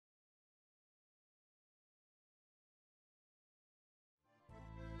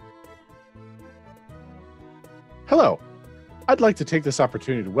Hello. I'd like to take this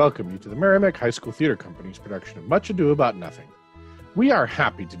opportunity to welcome you to the Merrimack High School Theater Company's production of Much Ado About Nothing. We are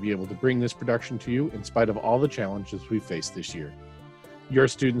happy to be able to bring this production to you in spite of all the challenges we faced this year. Your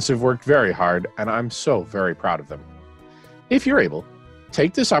students have worked very hard, and I'm so very proud of them. If you're able,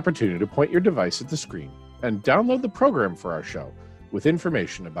 take this opportunity to point your device at the screen and download the program for our show with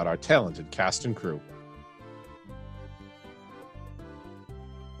information about our talented cast and crew.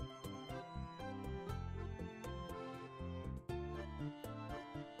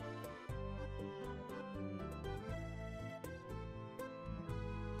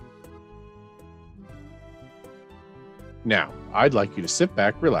 Now, I'd like you to sit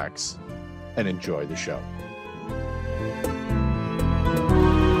back, relax, and enjoy the show.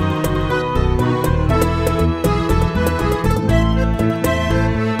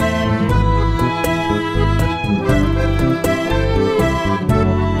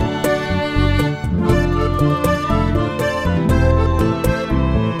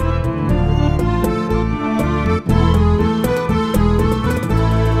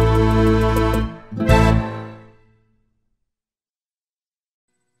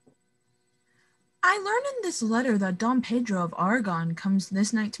 I learned in this letter that Don Pedro of Aragon comes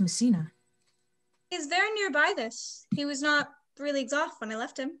this night to Messina. He's very nearby this. He was not really exhausted when I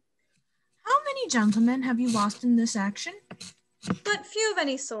left him. How many gentlemen have you lost in this action? But few of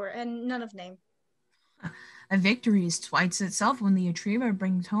any sort, and none of name. A victory is twice itself when the retriever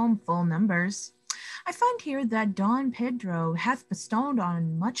brings home full numbers. I find here that Don Pedro hath bestowed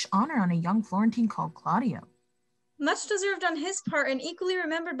on much honor on a young Florentine called Claudio. Much deserved on his part, and equally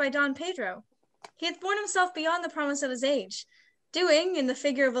remembered by Don Pedro. He hath borne himself beyond the promise of his age, doing, in the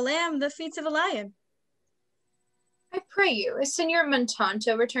figure of a lamb, the feats of a lion. I pray you, is Signor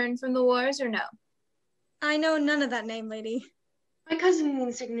Montanto returned from the wars, or no? I know none of that name, lady. My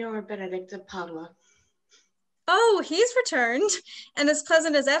cousin, Signor Benedict of Padua. Oh, he's returned, and as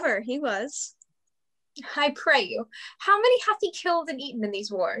pleasant as ever he was. I pray you, how many hath he killed and eaten in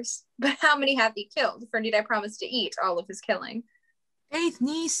these wars? But how many hath he killed? For indeed I promise to eat all of his killing. Faith,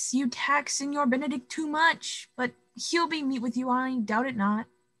 niece, you tax Signor Benedict too much, but he'll be meet with you, I doubt it not.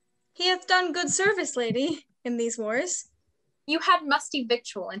 He hath done good service, lady, in these wars. You had musty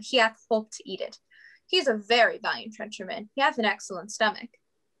victual, and he hath holp to eat it. He is a very valiant trencherman. He hath an excellent stomach.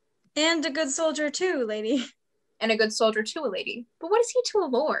 And a good soldier too, lady. And a good soldier too, a lady. But what is he to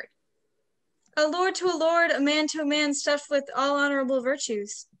a lord? A lord to a lord, a man to a man, stuffed with all honorable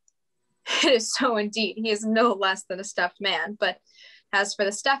virtues. It is so indeed. He is no less than a stuffed man, but as for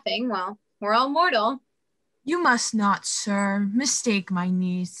the stuffing, well, we're all mortal. You must not, sir, mistake my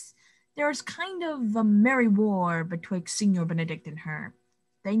niece. There's kind of a merry war betwixt Signor Benedict and her.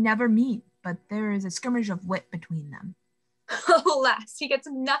 They never meet, but there is a skirmish of wit between them. Alas, he gets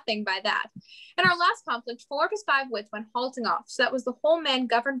nothing by that. In our last conflict, 4 of his 5 wits went halting off, so that was the whole man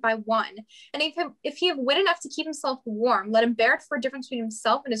governed by one. And if he have wit enough to keep himself warm, let him bear it for a difference between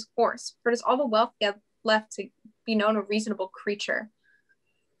himself and his horse, for it is all the wealth he hath left to be known a reasonable creature.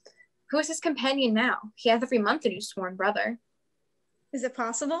 Who is his companion now? He hath every month a new sworn brother. Is it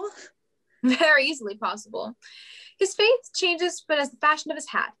possible? Very easily possible. His faith changes, but as the fashion of his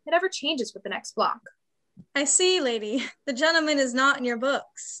hat, it ever changes with the next block. I see, lady. The gentleman is not in your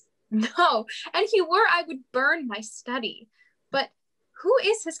books. No, and if he were, I would burn my study. But who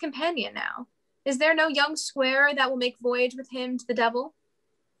is his companion now? Is there no young squarer that will make voyage with him to the devil?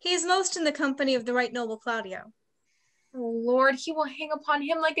 He is most in the company of the right noble Claudio. Oh, Lord, he will hang upon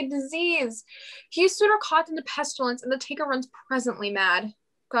him like a disease. He is sooner caught in the pestilence, and the taker runs presently mad.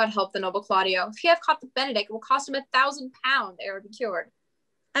 God help the noble Claudio. If he have caught the Benedict, it will cost him £1,000 ere be cured.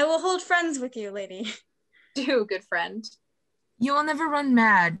 I will hold friends with you, lady. Do, good friend. You will never run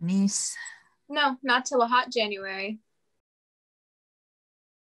mad, niece. No, not till a hot January.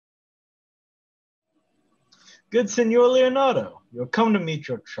 Good Signor Leonardo, you have come to meet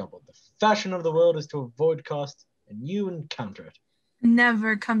your trouble. The fashion of the world is to avoid cost, and you encounter it.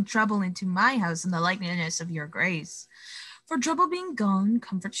 Never come trouble into my house in the likeness of your grace. For trouble being gone,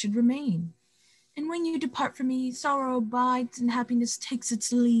 comfort should remain. And when you depart from me, sorrow abides and happiness takes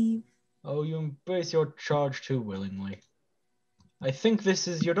its leave. Oh, you embrace your charge too willingly. I think this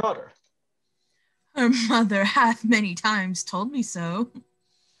is your daughter. Her mother hath many times told me so.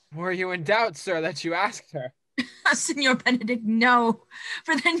 Were you in doubt, sir, that you asked her? Signor Benedict, no,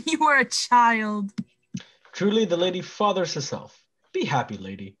 for then you were a child. Truly, the lady fathers herself. Be happy,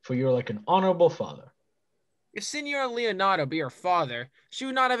 lady, for you are like an honorable father. If Signor Leonardo be her father, she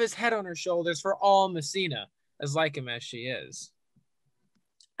would not have his head on her shoulders for all Messina, as like him as she is.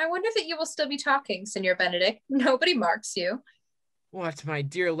 I wonder that you will still be talking, Signor Benedict. Nobody marks you. What, my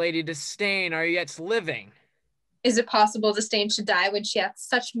dear lady Disdain, are you yet living? Is it possible disdain should die when she hath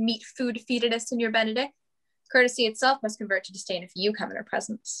such meat food feeded us, Signor Benedict? Courtesy itself must convert to disdain if you come in her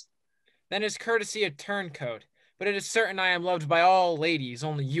presence. Then is courtesy a turncoat, but it is certain I am loved by all ladies,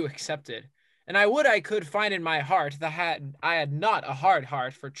 only you excepted. And I would I could find in my heart I had not a hard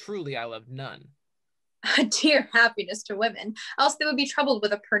heart, for truly I loved none. A dear happiness to women, else they would be troubled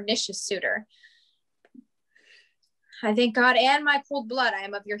with a pernicious suitor. I thank God and my cold blood I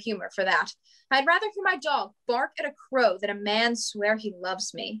am of your humor for that. I'd rather hear my dog bark at a crow than a man swear he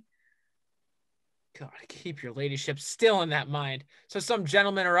loves me. God, keep your ladyship still in that mind, so some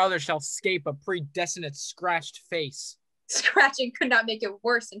gentleman or other shall scape a predestinate scratched face. Scratching could not make it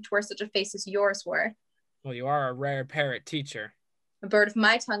worse, and 'twere such a face as yours were. Well, you are a rare parrot teacher. A bird of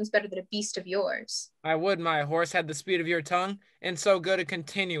my tongue is better than a beast of yours. I would my horse had the speed of your tongue, and so good a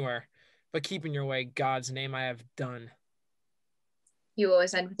continuer. But keep in your way, God's name I have done. You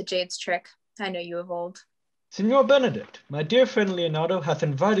always end with the jade's trick. I know you of old. Signor Benedict, my dear friend Leonardo hath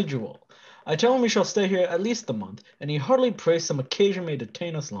invited you all. I tell him we shall stay here at least a month, and he heartily prays some occasion may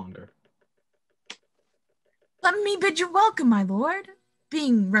detain us longer. Let me bid you welcome, my lord.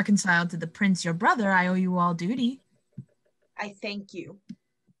 Being reconciled to the prince your brother, I owe you all duty. I thank you.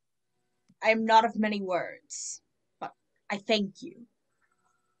 I am not of many words, but I thank you.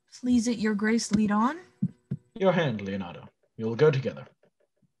 Please it your grace lead on. Your hand, Leonardo. We will go together.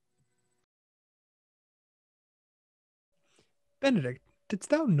 Benedict, didst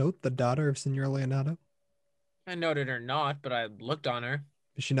thou note the daughter of Signor Leonardo? I noted her not, but I looked on her.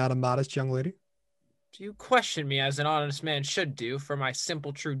 Is she not a modest young lady? Do you question me as an honest man should do for my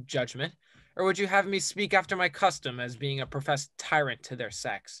simple true judgment, or would you have me speak after my custom as being a professed tyrant to their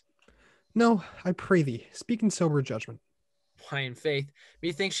sex? No, I pray thee, speak in sober judgment. Why, in faith,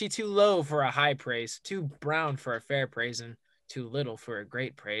 methinks she too low for a high praise, too brown for a fair praise, and too little for a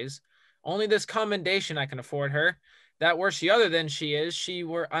great praise. Only this commendation I can afford her, that were she other than she is, she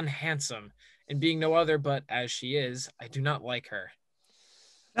were unhandsome, and being no other but as she is, I do not like her.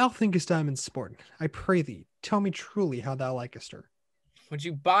 Thou thinkest I am in sport. I pray thee, tell me truly how thou likest her. Would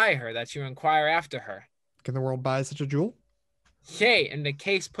you buy her that you inquire after her? Can the world buy such a jewel? Yea, and the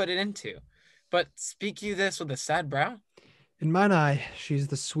case put it into. But speak you this with a sad brow? In mine eye, she is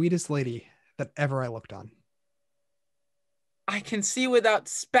the sweetest lady that ever I looked on. I can see without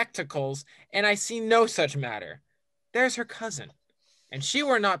spectacles, and I see no such matter. There's her cousin, and she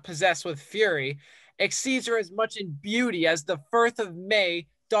were not possessed with fury, exceeds her as much in beauty as the firth of May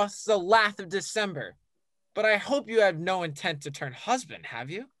doth the lath of December. But I hope you have no intent to turn husband, have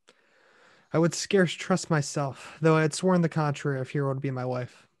you? I would scarce trust myself, though I had sworn the contrary if Hero would be my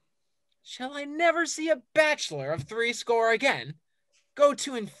wife. Shall I never see a bachelor of threescore again? Go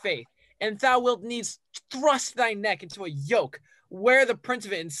to in faith, and thou wilt needs thrust thy neck into a yoke, wear the print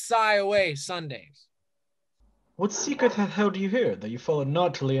of it, and sigh away Sundays. What secret hath held you here, that you followed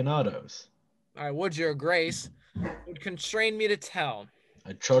not to Leonardo's? I would your grace would constrain me to tell.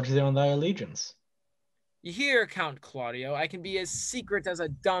 I charge thee on thy allegiance. You hear, Count Claudio, I can be as secret as a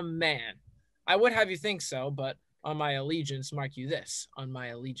dumb man. I would have you think so, but on my allegiance, mark you this, on my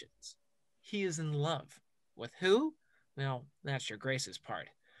allegiance. He is in love. With who? Well, that's your grace's part.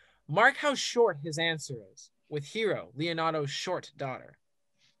 Mark how short his answer is. With Hero, Leonardo's short daughter.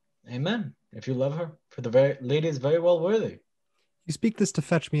 Amen. If you love her, for the lady is very well worthy. You speak this to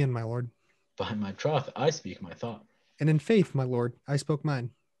fetch me in, my lord. By my troth, I speak my thought. And in faith, my lord, I spoke mine.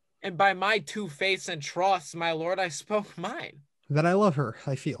 And by my two faiths and troths, my lord, I spoke mine. That I love her,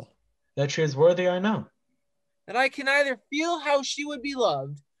 I feel. That she is worthy, I know. That I can neither feel how she would be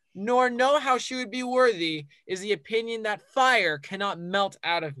loved, nor know how she would be worthy, is the opinion that fire cannot melt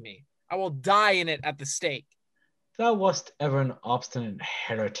out of me. I will die in it at the stake. Thou wast ever an obstinate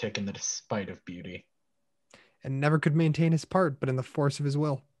heretic in the despite of beauty. And never could maintain his part, but in the force of his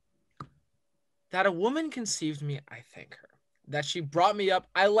will. That a woman conceived me, I thank her. That she brought me up,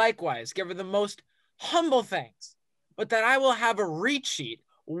 I likewise give her the most humble thanks. But that I will have a reed sheet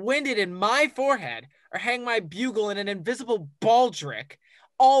winded in my forehead, or hang my bugle in an invisible baldric,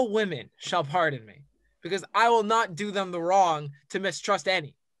 all women shall pardon me, because I will not do them the wrong to mistrust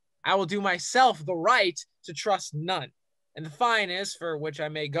any. I will do myself the right to trust none. And the fine is, for which I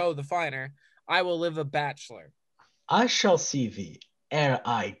may go the finer, I will live a bachelor. I shall see thee, ere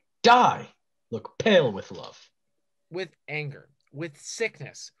I die, look pale with love. With anger, with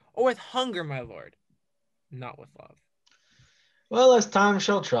sickness, or with hunger, my lord, not with love. Well, as time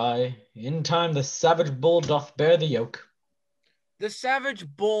shall try, in time the savage bull doth bear the yoke. The savage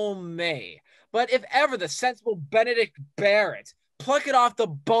bull may, but if ever the sensible Benedict bear it, pluck off the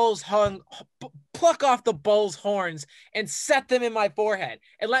bull's horns and set them in my forehead,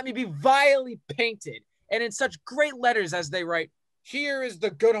 and let me be vilely painted, and in such great letters as they write, "Here is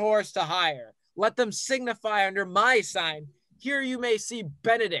the good horse to hire. Let them signify under my sign. Here you may see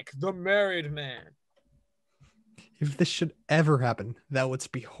Benedict, the married man." If this should ever happen, thou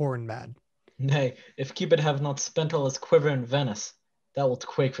wouldst be horn mad. Nay, if Cupid have not spent all his quiver in Venice, thou wilt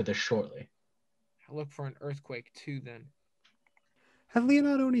quake for this shortly. I look for an earthquake too, then. Have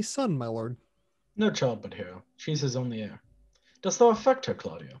Leonardo any son, my lord? No child but Hero. She's his only heir. Dost thou affect her,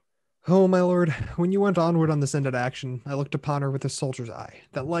 Claudio? Oh, my lord, when you went onward on this ended action, I looked upon her with a soldier's eye,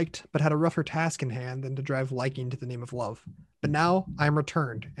 that liked, but had a rougher task in hand than to drive liking to the name of love. But now I am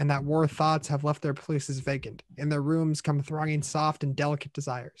returned, and that war thoughts have left their places vacant. In their rooms come thronging soft and delicate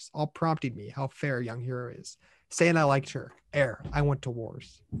desires, all prompting me how fair young Hero is, saying I liked her, ere I went to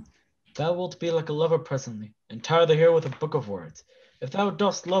wars. Thou wilt be like a lover presently, and tire the hero with a book of words. If thou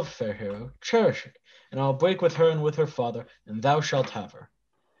dost love fair Hero, cherish it, and I'll break with her and with her father, and thou shalt have her.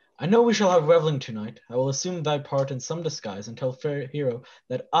 I know we shall have reveling tonight. I will assume thy part in some disguise and tell fair Hero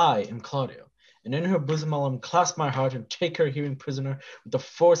that I am Claudio, and in her bosom I'll unclasp my heart and take her hearing prisoner with the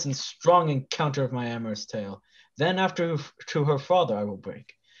force and strong encounter of my amorous tale. Then after to her father I will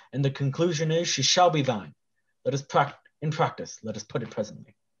break, and the conclusion is she shall be thine. Let us in practice, let us put it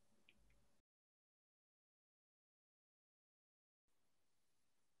presently.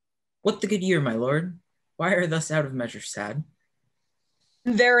 What the good year, my lord? Why are thus out of measure sad?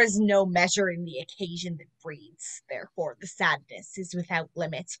 There is no measuring the occasion that breeds, therefore the sadness is without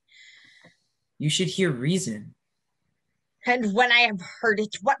limit. You should hear reason. And when I have heard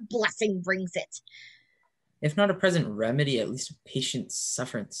it, what blessing brings it? If not a present remedy, at least a patient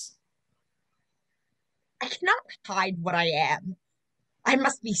sufferance. I cannot hide what I am. I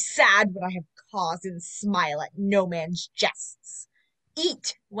must be sad when I have cause and smile at no man's jests.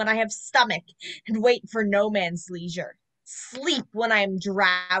 Eat when I have stomach and wait for no man's leisure. Sleep when I am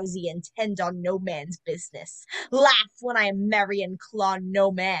drowsy and tend on no man's business. Laugh when I am merry and claw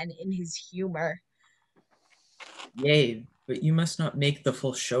no man in his humor. Yea, but you must not make the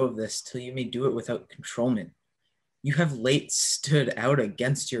full show of this till you may do it without controlment. You have late stood out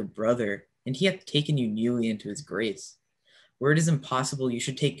against your brother, and he hath taken you newly into his grace. Where it is impossible, you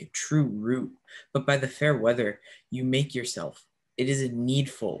should take true root, but by the fair weather you make yourself. It is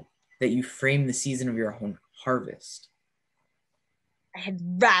needful that you frame the season of your own harvest. I had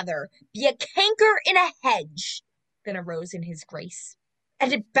rather be a canker in a hedge than a rose in his grace.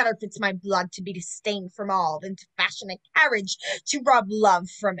 And it better fits my blood to be disdained from all than to fashion a carriage to rob love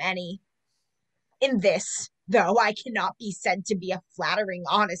from any. In this, though I cannot be said to be a flattering,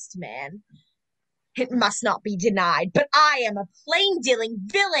 honest man, it must not be denied, but I am a plain-dealing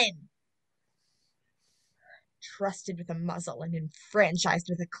villain, trusted with a muzzle and enfranchised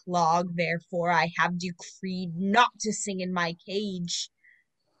with a clog. Therefore I have decreed not to sing in my cage.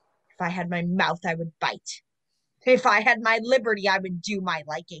 If I had my mouth, I would bite. If I had my liberty, I would do my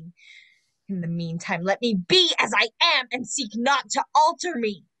liking. In the meantime, let me be as I am and seek not to alter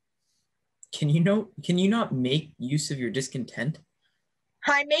me. Can you not make use of your discontent?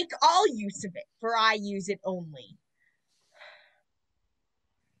 I make all use of it, for I use it only.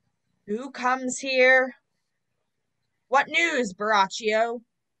 Who comes here? What news, Baraccio?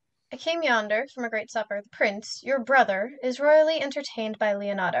 I came yonder from a great supper. The prince, your brother, is royally entertained by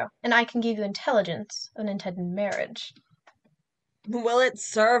Leonardo, and I can give you intelligence of an intended marriage. Will it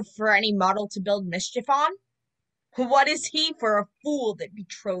serve for any model to build mischief on? What is he for a fool that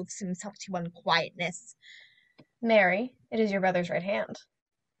betroths himself to unquietness? Mary, it is your brother's right hand.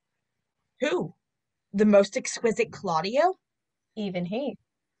 Who? The most exquisite Claudio? Even he.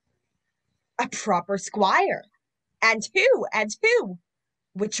 A proper squire. And who? And who?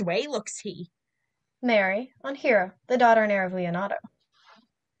 Which way looks he? Mary, on Hero, the daughter and heir of Leonardo.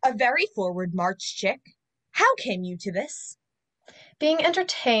 A very forward march, chick. How came you to this? Being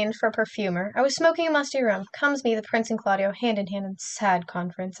entertained for a perfumer, I was smoking a musty room. Comes me the prince and Claudio hand in hand in sad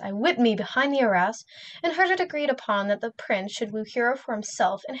conference. I whipped me behind the arras, and heard it agreed upon that the prince should woo Hero for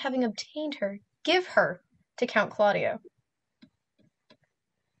himself, and having obtained her, give her to Count Claudio.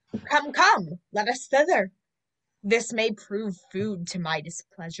 Come, come, let us thither. This may prove food to my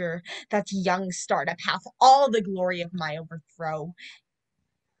displeasure. That young startup hath all the glory of my overthrow.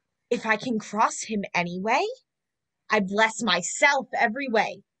 If I can cross him any way, I bless myself every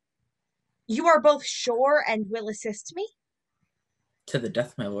way. You are both sure and will assist me? To the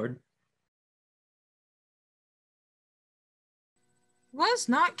death, my lord. Was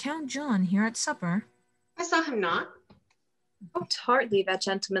not Count John here at supper? I saw him not. How tartly that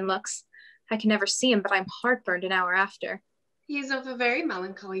gentleman looks. I can never see him, but I'm heartburned an hour after. He is of a very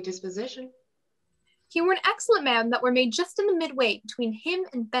melancholy disposition. He were an excellent man that were made just in the midway between him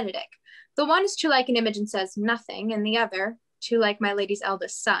and Benedict. The one is too like an image and says nothing, and the other, too like my lady's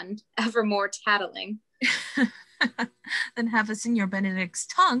eldest son, evermore tattling. Then half of Signor Benedict's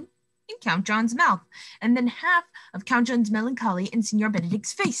tongue in Count John's mouth, and then half of Count John's melancholy in Signor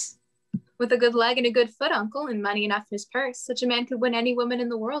Benedict's face. With a good leg and a good foot, uncle, and money enough in his purse, such a man could win any woman in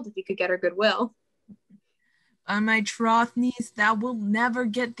the world if he could get her goodwill. By my troth, niece, thou wilt never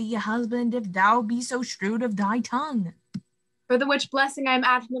get thee a husband if thou be so shrewd of thy tongue. For the which blessing I am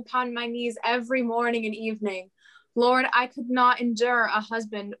at him upon my knees every morning and evening. Lord, I could not endure a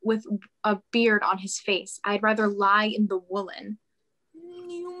husband with a beard on his face. I'd rather lie in the woolen.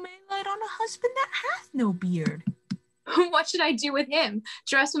 You may light on a husband that hath no beard. What should I do with him?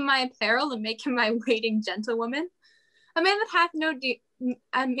 Dress him in my apparel and make him my waiting gentlewoman? A man that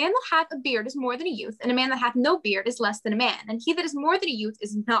hath a beard is more than a youth, and a man that hath no beard is less than a man. And he that is more than a youth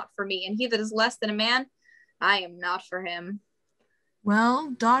is not for me, and he that is less than a man, I am not for him.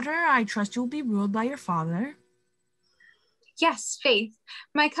 Well, daughter, I trust you'll be ruled by your father. Yes, faith.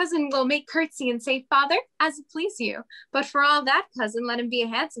 My cousin will make curtsy and say, Father, as it please you. But for all that, cousin, let him be a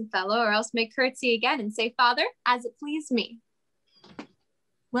handsome fellow, or else make curtsy again and say, Father, as it please me.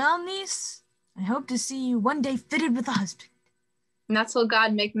 Well, niece, I hope to see you one day fitted with a husband. And that's will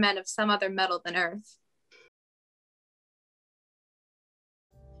God make men of some other metal than earth.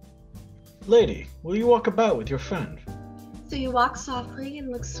 Lady, will you walk about with your friend? So you walk softly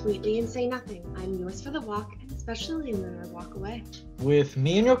and look sweetly and say nothing. I'm yours for the walk, and especially when I walk away. With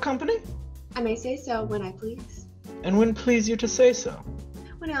me in your company? I may say so when I please. And when please you to say so?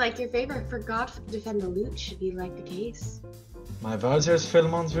 When I like your favor, for God defend the lute should be like the case. My visor's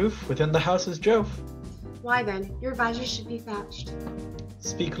Philemon's roof, within the house is Jove. Why then, your visor should be thatched.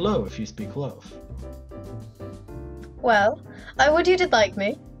 Speak low if you speak love. Well, I would you did like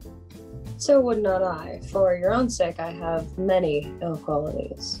me. So would not I. For your own sake I have many ill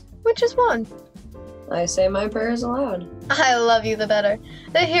qualities. Which is one? I say my prayers aloud. I love you the better.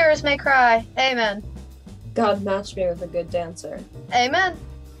 The hearers may cry. Amen. God matched me with a good dancer. Amen.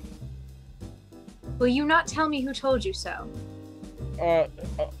 Will you not tell me who told you so?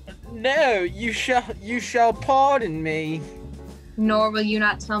 No, you shall pardon me. Nor will you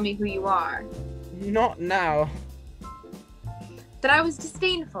not tell me who you are. Not now. That I was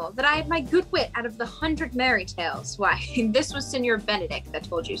disdainful, that I had my good wit out of the 100 merry tales. Why, this was Signor Benedict that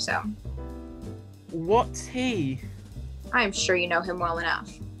told you so. What's he? I am sure you know him well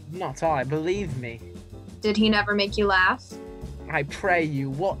enough. Not I, believe me. Did he never make you laugh? I pray you,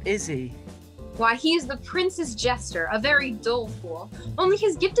 what is he? Why, he is the prince's jester, a very dull fool. Only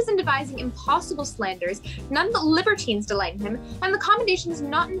his gift is in devising impossible slanders, none but libertines delight in him, and the commendation is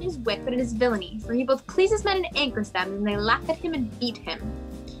not in his wit, but in his villainy, for he both pleases men and angers them, and they laugh at him and beat him.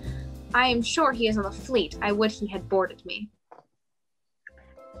 I am sure he is on the fleet. I would he had boarded me.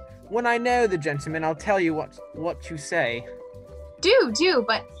 When I know the gentleman, I'll tell you what you say. Do,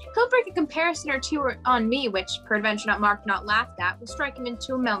 but he'll break a comparison or two on me, which, peradventure not marked, not laughed at, will strike him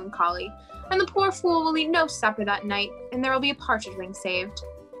into a melancholy. And the poor fool will eat no supper that night, and there will be a partridge wing saved.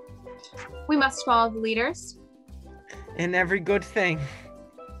 We must follow the leaders. In every good thing.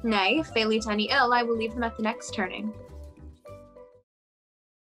 Nay, if they lead to any ill, I will leave them at the next turning.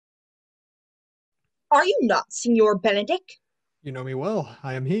 Are you not Signor Benedict? You know me well.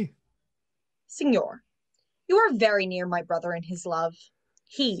 I am he. Signor, you are very near my brother in his love.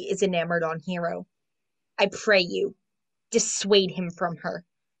 He is enamored on Hero. I pray you, dissuade him from her.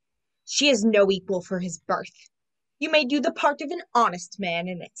 She has no equal for his birth. You may do the part of an honest man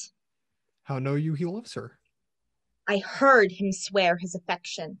in it. How know you he loves her? I heard him swear his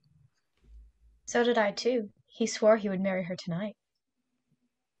affection. So did I too. He swore he would marry her tonight.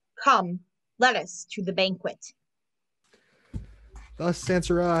 Come, let us to the banquet. Thus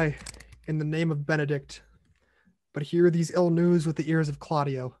answer I, in the name of Benedict. But hear these ill news with the ears of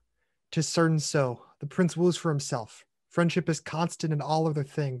Claudio. 'Tis certain so, the prince woos for himself. Friendship is constant in all other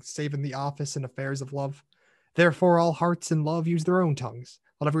things, save in the office and affairs of love. Therefore all hearts in love use their own tongues.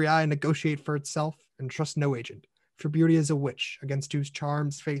 Let every eye negotiate for itself, and trust no agent. For beauty is a witch, against whose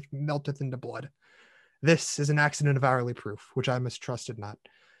charms faith melteth into blood. This is an accident of hourly proof, which I mistrusted not.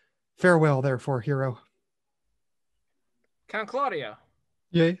 Farewell, therefore, hero. Count Claudio.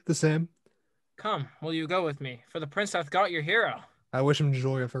 Yea, the same. Come, will you go with me? For the prince hath got your hero. I wish him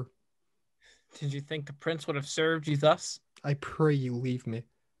joy of her. Did you think the prince would have served you thus? I pray you leave me.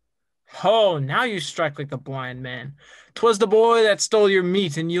 Oh, now you strike like the blind man. 'Twas the boy that stole your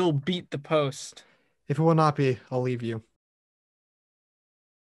meat, and you'll beat the post. If it will not be, I'll leave you.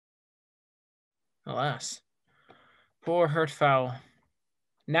 Alas, poor hurt fowl.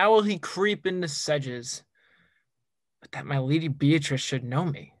 Now will he creep into sedges. But that my lady Beatrice should know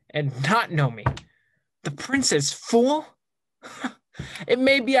me, and not know me. The princess, fool? It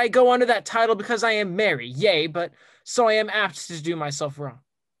may be I go under that title because I am merry, yea, but so I am apt to do myself wrong.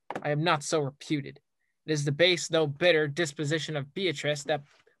 I am not so reputed. It is the base, though bitter, disposition of Beatrice that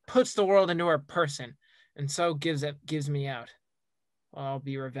puts the world into her person, and so gives me out. I'll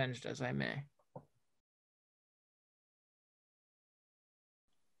be revenged as I may.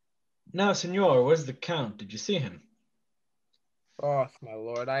 Now, Signor, where's the Count? Did you see him? Oh, my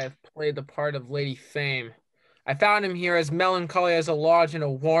lord, I have played the part of Lady Fame. I found him here as melancholy as a lodge in a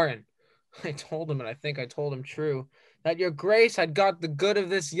warren. I told him, and I think I told him true, that your grace had got the good of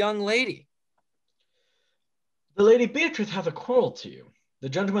this young lady. The Lady Beatrice hath a quarrel to you. The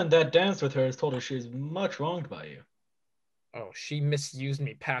gentleman that danced with her has told her she is much wronged by you. Oh, she misused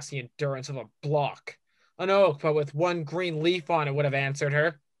me past the endurance of a block. An oak, but with one green leaf on it, would have answered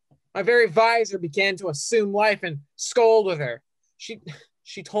her. My very visor began to assume life and scold with her.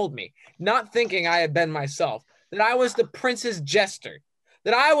 She told me, not thinking I had been myself, that I was the prince's jester,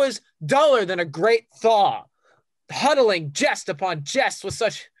 that I was duller than a great thaw, huddling jest upon jest with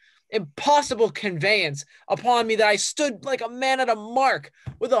such impossible conveyance upon me that I stood like a man at a mark,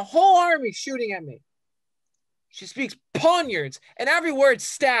 with a whole army shooting at me. She speaks poniards, and every word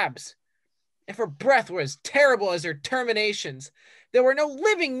stabs. If her breath were as terrible as her terminations, there were no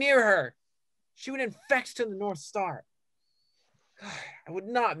living near her. She would infect to the North Star. I would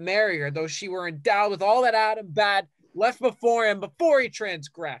not marry her, though she were endowed with all that Adam bad left before him before he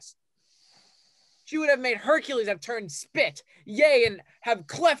transgressed. She would have made Hercules have turned spit, yea, and have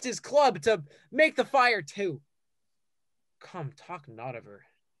cleft his club to make the fire too. Come, talk not of her.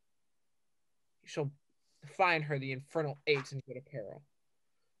 You shall find her the infernal eight in good apparel.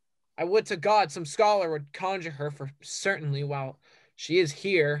 I would to God some scholar would conjure her, for certainly while she is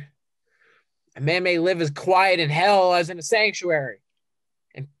here, a man may live as quiet in hell as in a sanctuary,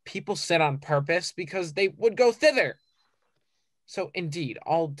 and people sit on purpose because they would go thither. So indeed,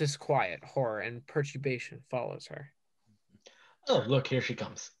 all disquiet, horror, and perturbation follows her. Oh, look, here she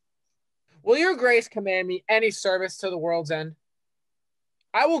comes. Will your grace command me any service to the world's end?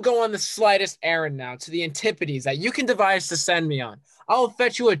 I will go on the slightest errand now to the antipodes that you can devise to send me on. I will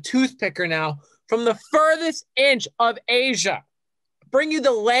fetch you a toothpicker now from the furthest inch of Asia. Bring you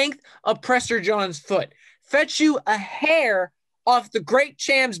the length of Prester John's foot. Fetch you a hair off the great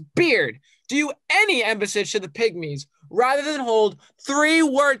Cham's beard. Do you any embassage to the pygmies rather than hold 3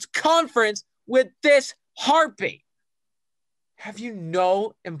 words conference with this harpy. Have you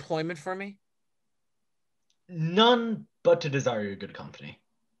no employment for me? None but to desire your good company.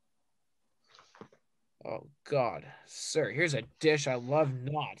 Oh, God. Sir, here's a dish I love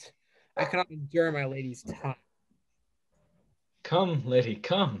not. I cannot endure my lady's tongue. Come, lady,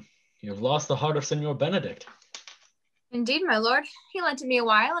 come. You have lost the heart of Senor Benedict. Indeed, my lord. He lent it me a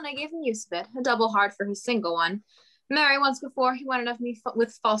while, and I gave him use of it. A double heart for his single one. Marry, once before, he wanted of me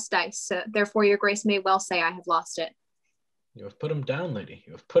with false dice. Therefore, your grace may well say I have lost it. You have put him down, lady.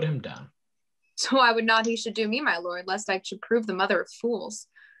 You have put him down. So I would not he should do me, my lord, lest I should prove the mother of fools.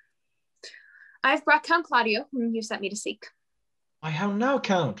 I have brought Count Claudio, whom you sent me to seek. Why, how now,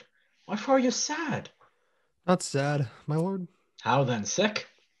 Count? Wherefore are you sad? Not sad, my lord. How then, sick?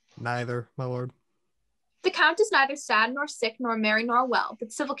 Neither, my lord. The Count is neither sad nor sick nor merry nor well,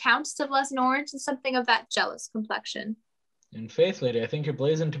 but civil Count, civil as an orange, and something of that jealous complexion. In faith, lady, I think your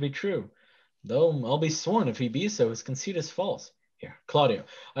blazon to be true. Though I'll be sworn if he be so, his conceit is false. Here, Claudio,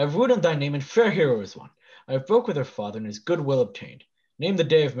 I have wooed on thy name, and fair hero is one. I have broke with her father, and his good will obtained. Name the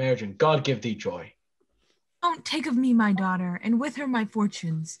day of marriage, and God give thee joy. Don't take of me my daughter, and with her my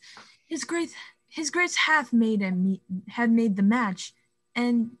fortunes. His grace hath made the match,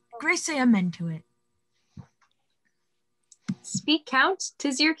 and grace say amen to it. Speak, Count,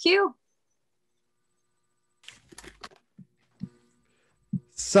 'tis your cue.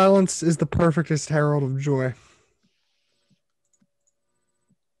 Silence is the perfectest herald of joy.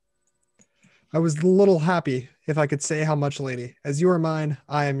 I was a little happy if I could say how much, lady. As you are mine,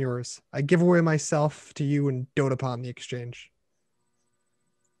 I am yours. I give away myself to you and dote upon the exchange.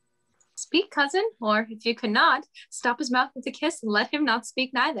 Speak, cousin, or if you cannot, stop his mouth with a kiss and let him not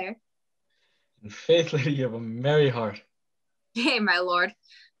speak neither. In faith, lady, you have a merry heart. Yea, my lord,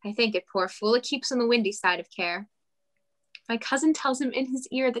 I think it, poor fool, it keeps on the windy side of care. My cousin tells him in his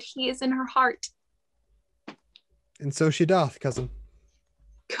ear that he is in her heart. And so she doth, cousin.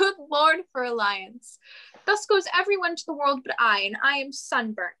 Good Lord for alliance. Thus goes everyone to the world but I, and I am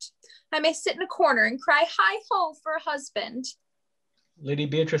sunburnt. I may sit in a corner and cry hi-ho for a husband. Lady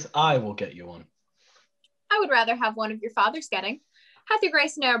Beatrice, I will get you one. I would rather have one of your father's getting. Hath your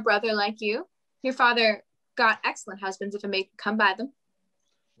grace ne'er a brother like you? Your father got excellent husbands if a maid could come by them.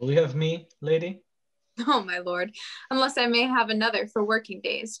 Will you have me, lady? Oh, my lord, unless I may have another for working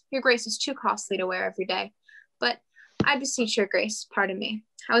days. Your grace is too costly to wear every day. But I beseech your grace, pardon me.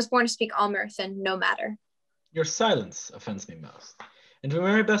 I was born to speak all mirth and no matter. Your silence offends me most, and to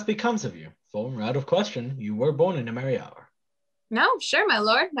marry best becomes of you, for, out of question, you were born in a merry hour. No, sure, my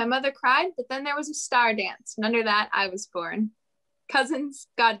lord. My mother cried, but then there was a star dance, and under that I was born. Cousins,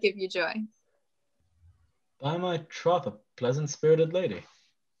 God give you joy. By my troth, a pleasant-spirited lady.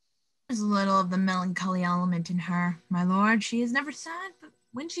 There's little of the melancholy element in her, my lord. She is never sad but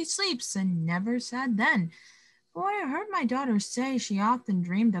when she sleeps, and never sad then. For I heard my daughter say she often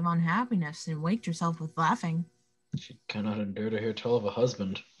dreamed of unhappiness and waked herself with laughing. She cannot endure to hear tell of a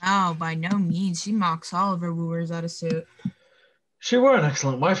husband. Oh, by no means. She mocks all of her wooers out of suit. She were an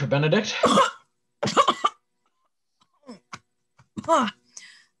excellent wife for Benedict. Oh,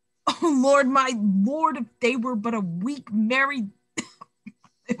 Lord, my lord, if they were but a week married,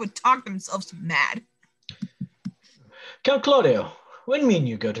 they would talk themselves mad. Count Claudio, when mean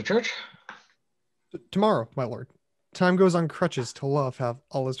you go to church? Tomorrow, my lord. Time goes on crutches till love have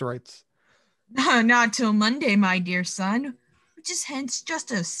all his rights. Not till Monday, my dear son, which is hence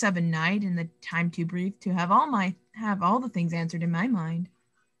just a 7 night, and the time too brief to have all the things answered in my mind.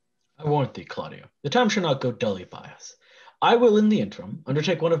 I warrant thee, Claudio, the time shall not go dully by us. I will, in the interim,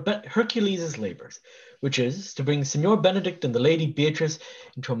 undertake one of Hercules' labors, which is to bring Signor Benedict and the Lady Beatrice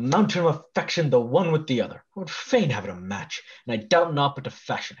into a mountain of affection, the one with the other. I would fain have it a match, and I doubt not but to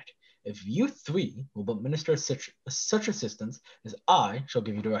fashion it. If you three will but minister such assistance as I shall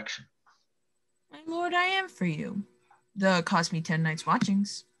give you direction. My lord, I am for you. The cost me 10 nights'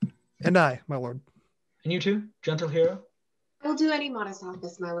 watchings. And I, my lord. And you too, gentle hero? I will do any modest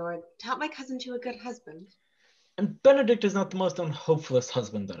office, my lord, to help my cousin to a good husband. And Benedict is not the most unhopefulest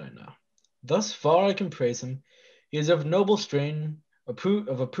husband that I know. Thus far I can praise him. He is of noble strain,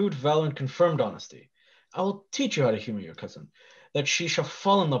 of approved valor and confirmed honesty. I will teach you how to humor your cousin, that she shall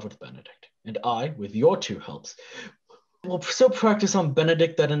fall in love with Benedict. And I, with your two helps, will so practice on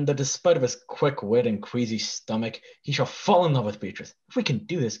Benedict that in the despite of his quick wit and queasy stomach, he shall fall in love with Beatrice. If we can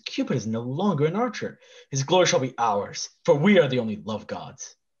do this, Cupid is no longer an archer. His glory shall be ours, for we are the only love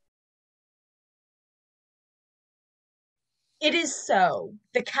gods. It is so.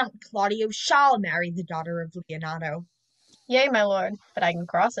 The Count Claudio shall marry the daughter of Leonato. Yea, my lord, but I can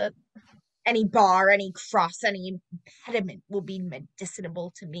cross it. Any bar, any cross, any impediment will be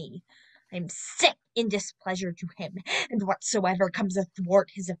medicinable to me. I am sick in displeasure to him, and whatsoever comes athwart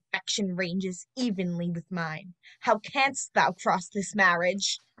his affection ranges evenly with mine. How canst thou cross this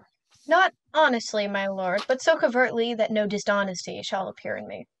marriage? Not honestly, my lord, but so covertly that no dishonesty shall appear in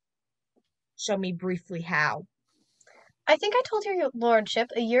me. Show me briefly how. I think I told your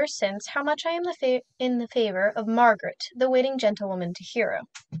lordship a year since how much I am in the favor of Margaret, the waiting gentlewoman to Hero.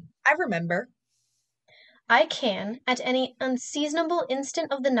 I remember. I can, at any unseasonable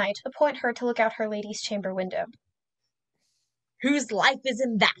instant of the night, appoint her to look out her lady's chamber window. Whose life is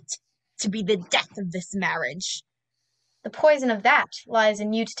in that, to be the death of this marriage? The poison of that lies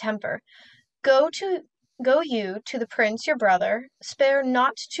in you to temper. Go you to the prince your brother, spare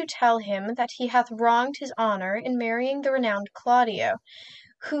not to tell him that he hath wronged his honour in marrying the renowned Claudio,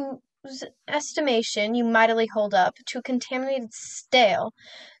 whose estimation you mightily hold up to a contaminated stale,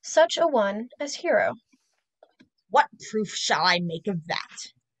 such a one as Hero. What proof shall I make of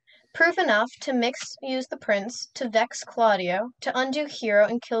that? Proof enough to use the prince, to vex Claudio, to undo Hero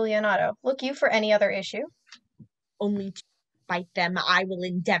and kill Leonato. Look you for any other issue? Only to fight them I will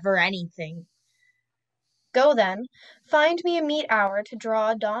endeavour anything. Go then, find me a meet hour to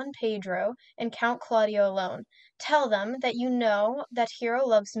draw Don Pedro and Count Claudio alone. Tell them that you know that Hero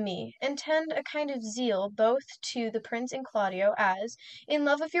loves me, and tend a kind of zeal both to the prince and Claudio, as, in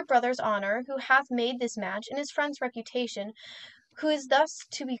love of your brother's honour, who hath made this match, and his friend's reputation, who is thus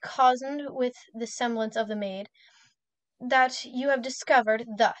to be cozened with the semblance of the maid, that you have discovered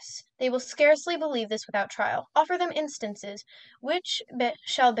thus. They will scarcely believe this without trial. Offer them instances, which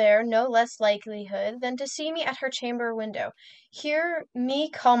shall bear no less likelihood than to see me at her chamber window. Hear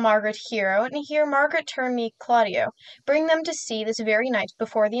me call Margaret Hero, and hear Margaret term me Claudio. Bring them to see this very night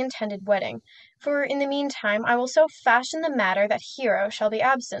before the intended wedding. For in the meantime I will so fashion the matter that Hero shall be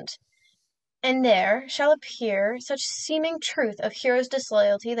absent. And there shall appear such seeming truth of Hero's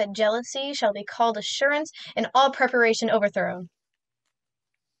disloyalty that jealousy shall be called assurance, and all preparation overthrown.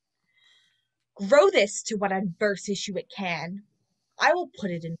 Grow this to what adverse issue it can. I will put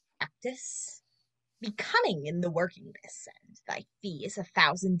it in practice. Be cunning in the working this, and thy fee is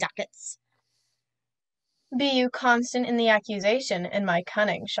 1,000 ducats. Be you constant in the accusation, and my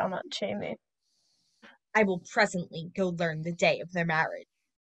cunning shall not shame me. I will presently go learn the day of their marriage.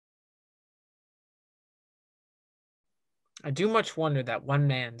 I do much wonder that one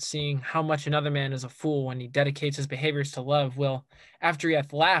man, seeing how much another man is a fool when he dedicates his behaviors to love, will, after he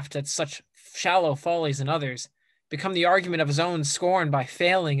hath laughed at such shallow follies in others, become the argument of his own scorn by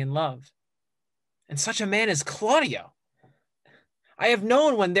failing in love. And such a man is Claudio. I have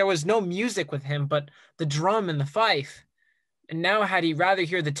known when there was no music with him but the drum and the fife. And now had he rather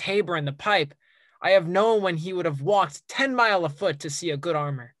hear the tabor and the pipe, I have known when he would have walked 10 mile afoot to see a good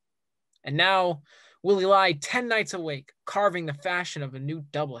armor. And now will he lie 10 nights awake, carving the fashion of a new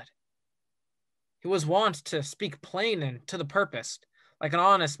doublet. He was wont to speak plain and to the purpose, like an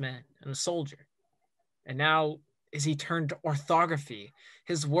honest man and a soldier. And now is he turned to orthography.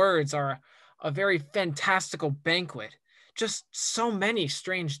 His words are a very fantastical banquet, just so many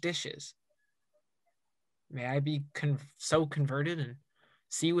strange dishes. May I be so converted and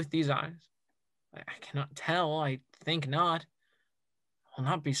see with these eyes? I cannot tell, I think not. I'll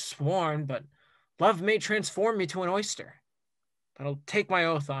not be sworn, but love may transform me to an oyster. But I'll take my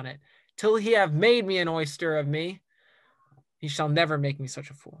oath on it. Till he have made me an oyster of me, he shall never make me such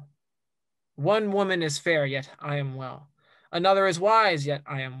a fool. One woman is fair, yet I am well. Another is wise, yet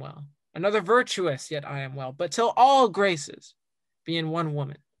I am well. Another virtuous, yet I am well. But till all graces be in one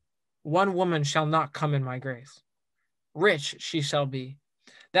woman shall not come in my grace. Rich she shall be,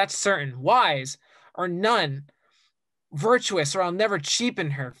 that's certain. Wise, or none. Virtuous, or I'll never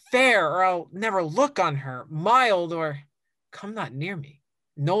cheapen her. Fair, or I'll never look on her. Mild, or come not near me.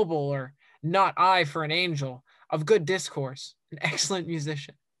 Noble, or not I for an angel. Of good discourse, an excellent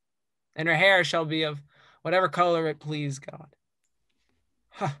musician. And her hair shall be of whatever color it please God.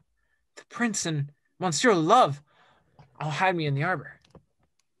 Huh, the prince and Monsieur Love. I'll hide me in the arbor.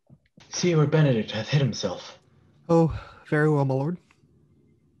 See where Benedict hath hid himself. Oh, very well, my lord.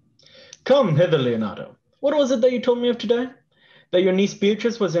 Come hither, Leonardo. What was it that you told me of today? That your niece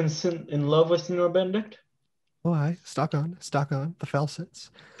Beatrice was in love with Signor Benedict? Oh, aye, stock on, the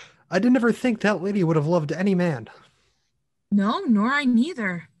Fawcett's. I did never think that lady would have loved any man. No, nor I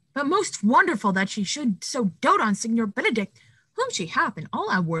neither. But most wonderful that she should so dote on Signor Benedict, whom she hath in all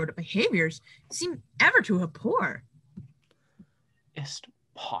outward behaviors seem ever to abhor. Is't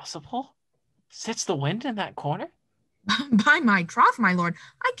possible? Sits the wind in that corner? By my troth, my lord,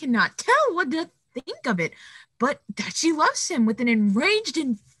 I cannot tell what to think of it, but that she loves him with an enraged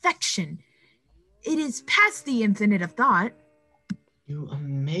infection. It is past the infinite of thought. You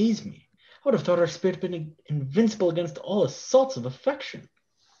amaze me. I would have thought her spirit been invincible against all assaults of affection.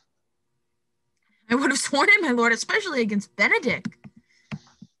 I would have sworn it, my lord, especially against Benedict.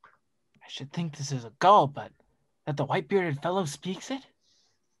 I should think this is a gull, but that the white-bearded fellow speaks it?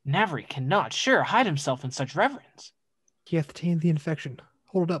 Never he cannot, sure, hide himself in such reverence. He hath tamed the infection.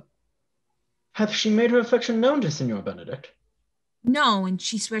 Hold it up. Hath she made her affection known to Signor Benedict? No, and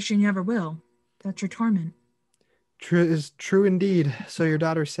she swears she never will. That's her torment. True is true indeed. So your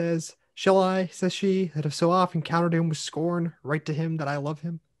daughter says, shall I, says she, that have so often countered him with scorn, write to him that I love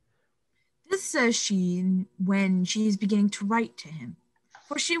him? This says she when she is beginning to write to him.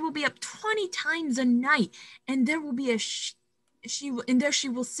 For she will be up 20 times a night, and there will be there she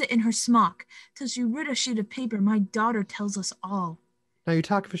will sit in her smock, till she rid a sheet of paper. My daughter tells us all. Now you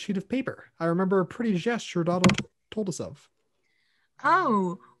talk of a sheet of paper. I remember a pretty jest your daughter told us of.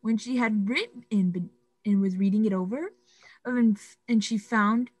 Oh, when she had written and was reading it over, and she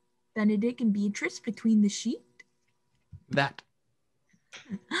found Benedict and Beatrice between the sheet. That.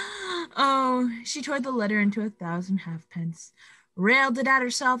 Oh, she tore the letter into 1,000 halfpence, railed it at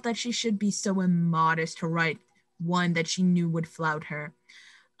herself that she should be so immodest to write one that she knew would flout her.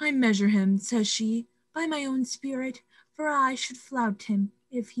 I measure him, says she, by my own spirit, for I should flout him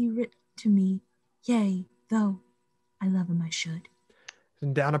if he writ to me, yea, though I love him I should.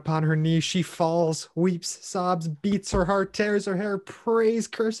 And down upon her knees she falls, weeps, sobs, beats her heart, tears her hair, prays,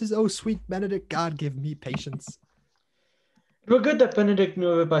 curses, oh sweet Benedict, God give me patience. It were good that Benedict knew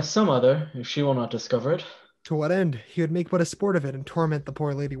of it by some other, if she will not discover it. To what end? He would make but a sport of it and torment the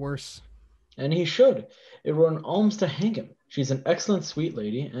poor lady worse. And he should. It were an alms to hang him. She's an excellent sweet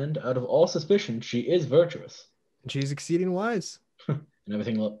lady, and out of all suspicion, she is virtuous. And she's exceeding wise. And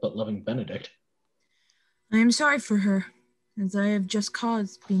everything but loving Benedict. I am sorry for her, as I have just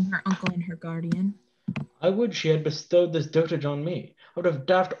caused, being her uncle and her guardian. I would she had bestowed this dotage on me. I would have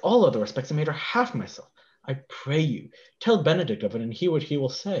daffed all other respects and made her half myself. I pray you, tell Benedict of it and hear what he will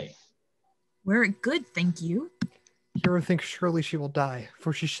say. Were it good, thank you. Hero thinks surely she will die,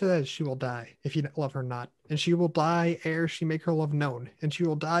 for she says she will die if he love her not, and she will die ere she make her love known, and she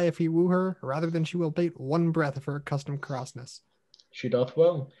will die if he woo her, rather than she will bate one breath of her accustomed crossness. She doth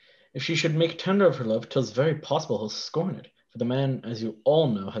well. If she should make tender of her love, 'tis very possible he'll scorn it, for the man, as you all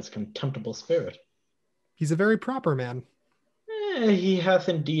know, has contemptible spirit. He's a very proper man. He hath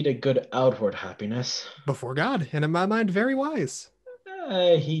indeed a good outward happiness. Before God, and in my mind very wise.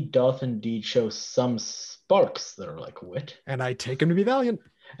 He doth indeed show some sparks that are like wit. And I take him to be valiant.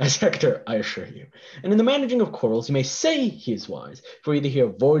 As Hector, I assure you. And in the managing of quarrels, you may say he is wise, for either he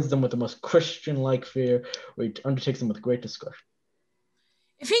avoids them with the most Christian-like fear, or he undertakes them with great discretion.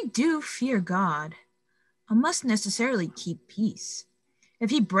 If he do fear God, I must necessarily keep peace. If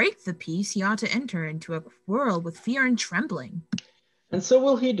he break the peace, he ought to enter into a quarrel with fear and trembling. And so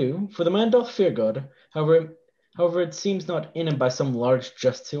will he do, for the man doth fear God, however it seems not in him by some large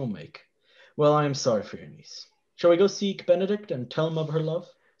jests he'll make. Well, I am sorry for your niece. Shall we go seek Benedict and tell him of her love?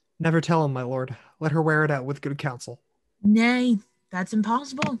 Never tell him, my lord. Let her wear it out with good counsel. Nay, that's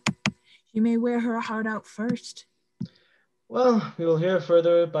impossible. She may wear her heart out first. Well, we will hear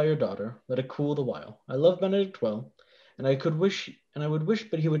further by your daughter. Let it cool the while. I love Benedict well, and I would wish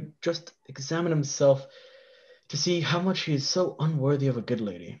but he would just examine himself to see how much he is so unworthy of a good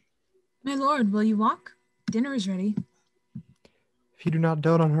lady. My lord, will you walk? Dinner is ready. If you do not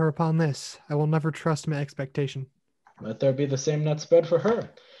dote on her upon this, I will never trust my expectation. Let there be the same net spread for her,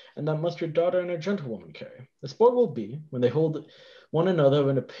 and that must your daughter and her gentlewoman carry. The sport will be, when they hold one another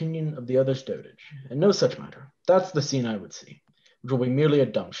in opinion of the other's dotage, and no such matter. That's the scene I would see, which will be merely a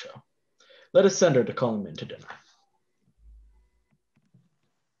dumb show. Let us send her to call him in to dinner.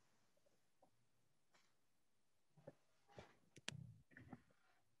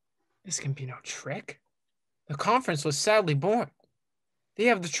 This can be no trick. The conference was sadly born. They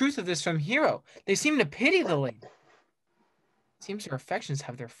have the truth of this from Hero. They seem to pity the lady. It seems her affections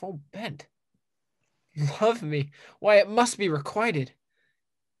have their full bent. Love me, why it must be requited.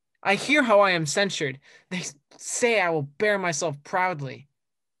 I hear how I am censured. They say I will bear myself proudly.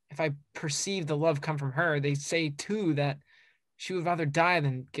 If I perceive the love come from her, they say too that she would rather die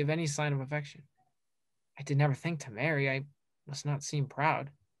than give any sign of affection. I did never think to marry. I must not seem proud.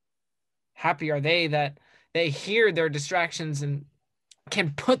 Happy are they that they hear their distractions and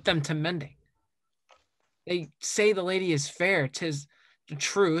can put them to mending. They say the lady is fair. 'Tis the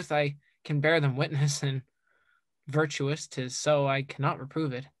truth. I can bear them witness, and virtuous 'tis so I cannot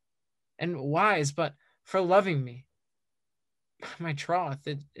reprove it. And wise, but for loving me. My troth,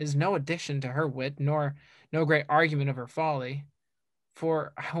 it is no addition to her wit, nor no great argument of her folly,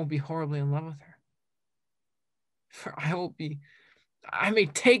 for I will be horribly in love with her. For I may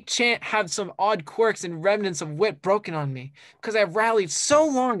have some odd quirks and remnants of wit broken on me, because I have rallied so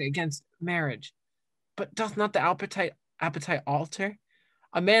long against marriage. But doth not the appetite alter?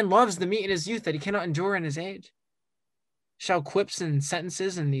 A man loves the meat in his youth that he cannot endure in his age. Shall quips and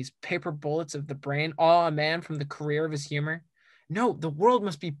sentences and these paper bullets of the brain awe a man from the career of his humor? No, the world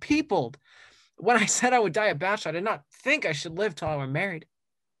must be peopled. When I said I would die a bachelor, I did not think I should live till I were married.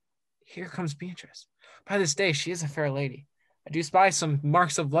 Here comes Beatrice. By this day, she is a fair lady. I do spy some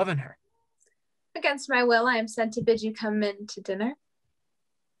marks of love in her. Against my will, I am sent to bid you come in to dinner.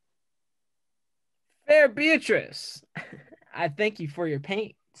 Fair Beatrice, I thank you for your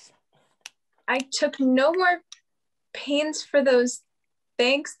pains. I took no more pains for those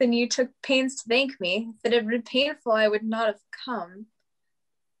thanks than you took pains to thank me. If it had been painful, I would not have come.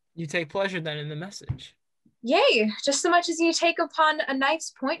 You take pleasure then in the message. Yea, just so much as you take upon a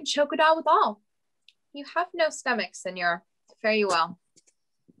knife's point and choke it out with all. You have no stomach, senor. Fare you well.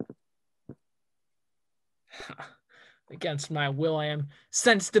 Against my will, I am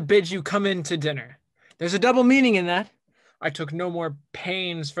sent to bid you come in to dinner. There's a double meaning in that. I took no more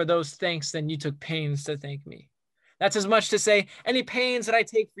pains for those thanks than you took pains to thank me. That's as much to say, any pains that I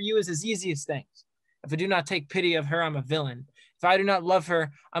take for you is as easy as thanks. If I do not take pity of her, I'm a villain. If I do not love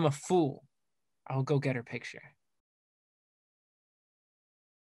her, I'm a fool. I will go get her picture.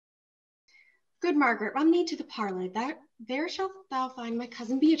 Good Margaret, run thee to the parlor. There shalt thou find my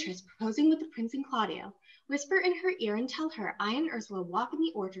cousin Beatrice proposing with the Prince and Claudio. Whisper in her ear and tell her I and Ursula walk in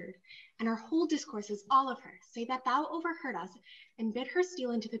the orchard, and our whole discourse is all of her. Say that thou overheard us, and bid her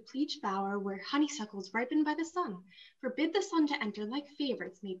steal into the pleached bower where honeysuckles ripen by the sun. Forbid the sun to enter like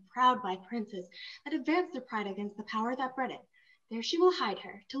favorites made proud by princes that advance their pride against the power that bred it. There she will hide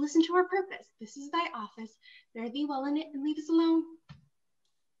her, to listen to her purpose. This is thy office. Bear thee well in it, and leave us alone.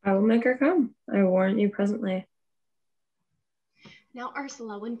 I will make her come. I warrant you presently. Now,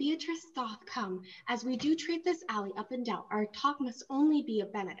 Ursula, when Beatrice doth come, as we do treat this alley up and down, our talk must only be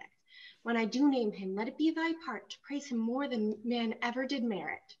of Benedict. When I do name him, let it be thy part to praise him more than man ever did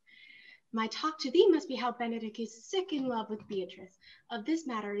merit. My talk to thee must be how Benedick is sick in love with Beatrice. Of this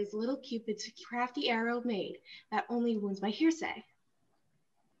matter is little Cupid's crafty arrow made, that only wounds by hearsay.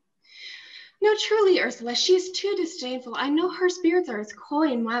 No, truly, Ursula, she is too disdainful. I know her spirits are as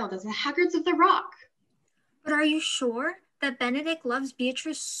coy and mild as the haggards of the rock. But are you sure that Benedick loves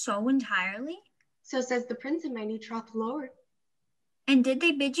Beatrice so entirely? So says the prince and my new betrothed lord. And did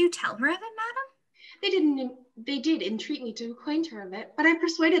they bid you tell her of it, madam? They did entreat me to acquaint her of it, but I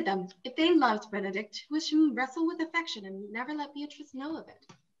persuaded them, if they loved Benedict, wish him wrestle with affection and never let Beatrice know of it.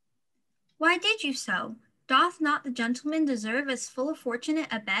 Why did you so? Doth not the gentleman deserve as full a fortunate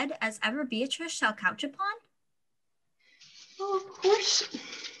a bed as ever Beatrice shall couch upon? Oh, of course.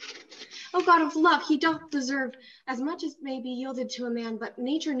 O God of love, he doth deserve as much as may be yielded to a man, but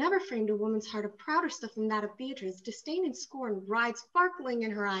nature never framed a woman's heart of prouder stuff than that of Beatrice. Disdain and scorn ride sparkling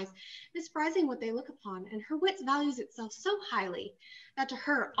in her eyes, misprizing what they look upon, and her wit values itself so highly that to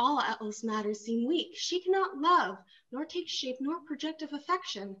her all else matters seem weak. She cannot love, nor take shape, nor project of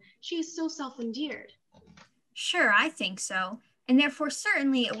affection. She is so self-endeared. Sure, I think so, and therefore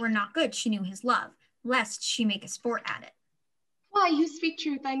certainly it were not good she knew his love, lest she make a sport at it. Why, you speak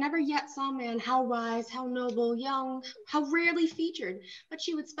truth. I never yet saw man how wise, how noble, young, how rarely featured, but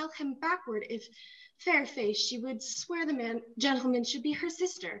she would spell him backward if fair-faced. She would swear the gentleman should be her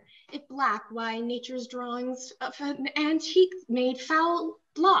sister. If black, why, nature's drawings of an antique made foul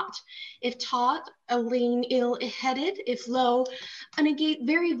blot. If taught, a lean, ill-headed. If low, an agate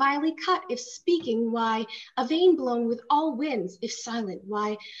very vilely cut. If speaking, why, a vein blown with all winds. If silent,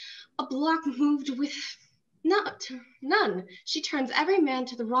 why, a block moved with none. She turns every man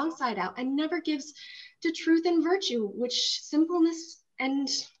to the wrong side out, and never gives to truth and virtue, which simpleness and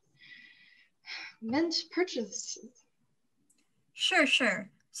meant purchase. Sure.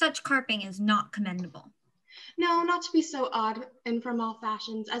 Such carping is not commendable. No, not to be so odd and from all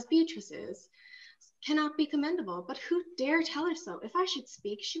fashions as Beatrice is, cannot be commendable. But who dare tell her so? If I should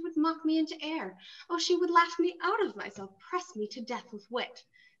speak, she would mock me into air. Oh, she would laugh me out of myself, press me to death with wit.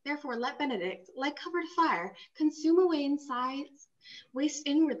 Therefore, let Benedict, like covered fire, consume away in sides, waste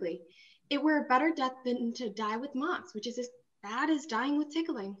inwardly. It were a better death than to die with mocks, which is as bad as dying with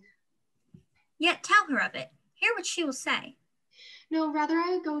tickling. Yet tell her of it. Hear what she will say. No, rather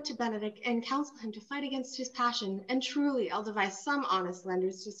I go to Benedict and counsel him to fight against his passion, and truly I'll devise some honest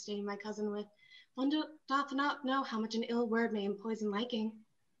lenders to stain my cousin with. One doth not know how much an ill word may empoison liking.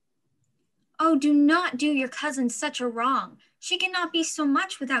 Oh, do not do your cousin such a wrong. She cannot be so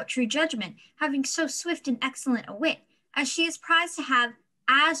much without true judgment, having so swift and excellent a wit, as she is prized to have,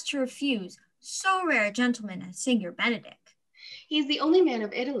 as to refuse so rare a gentleman as Signor Benedick. He is the only man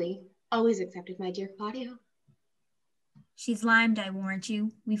of Italy, always excepted my dear Claudio. She's limed, I warrant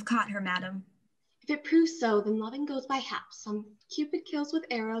you. We've caught her, madam. If it proves so, then loving goes by haps. Some Cupid kills with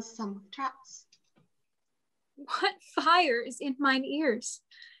arrows, some with traps. What fire is in mine ears?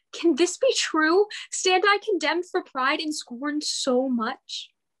 Can this be true? Stand I condemned for pride and scorn so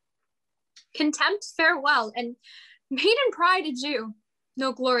much? Contempt, farewell, and maiden pride adieu.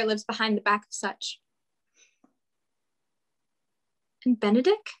 No glory lives behind the back of such. And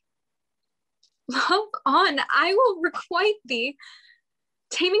Benedick? Love on, I will requite thee,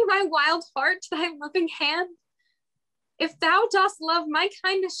 taming my wild heart to thy loving hand. If thou dost love, my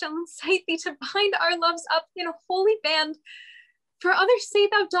kindness shall incite thee to bind our loves up in a holy band. For others say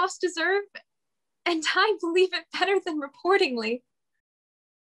thou dost deserve, and I believe it better than reportingly.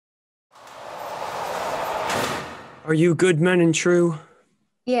 Are you good men and true?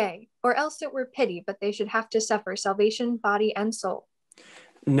 Yea, or else it were pity, but they should have to suffer salvation, body, and soul.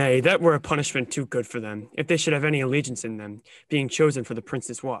 Nay, that were a punishment too good for them, if they should have any allegiance in them, being chosen for the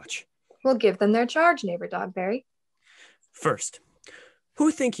prince's watch. We'll give them their charge, neighbor Dogberry. First,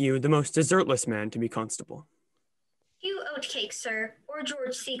 who think you the most desertless man to be constable? Hugh Oatcake, sir, or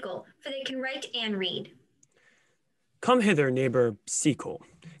George Seacle, for they can write and read. Come hither, neighbor Seacle.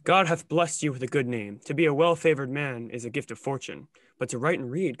 God hath blessed you with a good name. To be a well-favored man is a gift of fortune, but to write and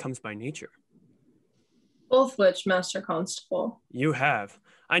read comes by nature. Both which, Master Constable. You have.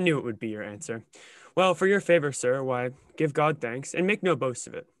 I knew it would be your answer. Well, for your favor, sir, why, give God thanks, and make no boast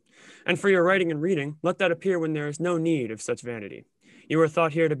of it. And for your writing and reading, let that appear when there is no need of such vanity. You are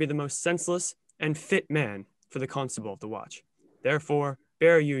thought here to be the most senseless and fit man for the constable of the watch. Therefore,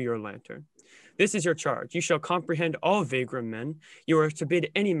 bear you your lantern. This is your charge. You shall comprehend all vagrom men. You are to bid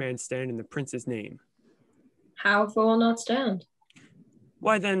any man stand in the prince's name. How if I will not stand?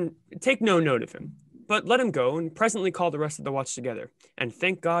 Why then, take no note of him, but let him go and presently call the rest of the watch together. And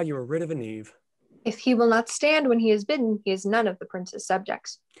thank God you are rid of a knave. If he will not stand when he is bidden, he is none of the prince's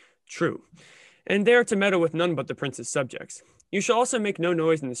subjects. True. And they are to meddle with none but the prince's subjects. You shall also make no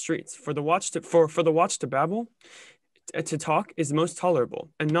noise in the streets, for the watch to babble, to talk is most tolerable,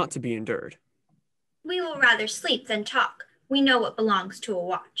 and not to be endured. We will rather sleep than talk. We know what belongs to a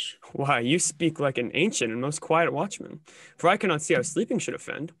watch. Why, you speak like an ancient and most quiet watchman, for I cannot see how sleeping should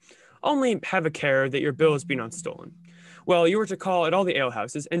offend. Only have a care that your bills be not stolen. Well, you are to call at all the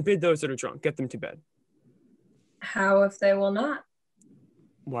alehouses and bid those that are drunk get them to bed. How if they will not?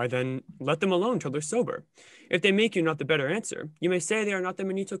 Why then, let them alone till they're sober. If they make you not the better answer, you may say they are not the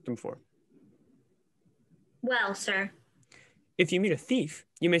men you took them for. Well, sir. If you meet a thief,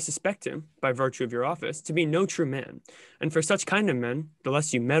 you may suspect him, by virtue of your office, to be no true man. And for such kind of men, the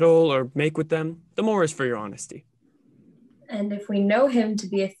less you meddle or make with them, the more is for your honesty. And if we know him to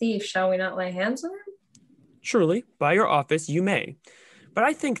be a thief, shall we not lay hands on him? Surely, by your office you may. But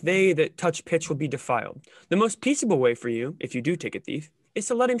I think they that touch pitch will be defiled. The most peaceable way for you, if you do take a thief, is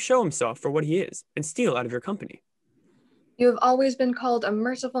to let him show himself for what he is, and steal out of your company. You have always been called a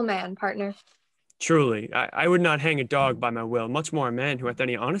merciful man, partner. Truly, I would not hang a dog by my will, much more a man who hath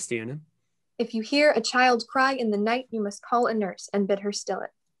any honesty in him. If you hear a child cry in the night, you must call a nurse and bid her still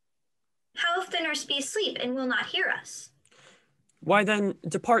it. How if the nurse be asleep and will not hear us? Why then,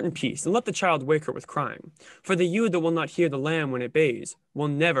 depart in peace, and let the child wake her with crying. For the ewe that will not hear the lamb when it bays, will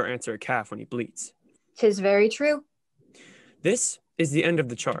never answer a calf when he bleats. 'Tis very true. This is the end of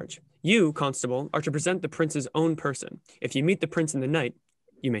the charge. You, constable, are to present the prince's own person. If you meet the prince in the night,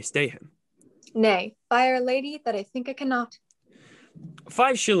 you may stay him. Nay, by Our Lady, that I think I cannot.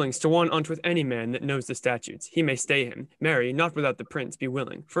 5 shillings to 1 on't with any man that knows the statutes. He may stay him. Marry, not without the prince be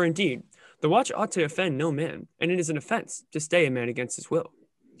willing. For indeed, the watch ought to offend no man, and it is an offence to stay a man against his will.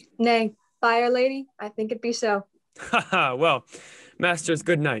 Nay, by Our Lady, I think it be so. Ha ha, well, masters,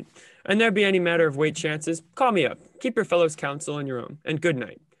 good night. And there be any matter of weight chances, call me up. Keep your fellows' counsel and your own, and good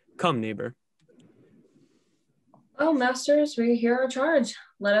night. Come, neighbor. Oh, masters, we hear our charge.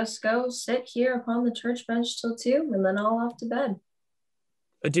 Let us go sit here upon the church bench till 2, and then all off to bed.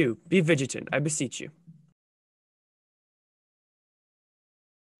 Adieu, be vigilant, I beseech you.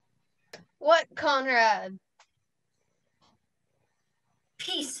 What, Conrad?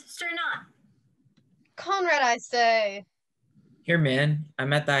 Peace, stir not. Conrad, I say. Here, man,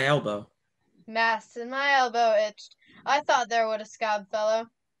 I'm at thy elbow. Mass, and my elbow itched. I thought there would a scab fellow.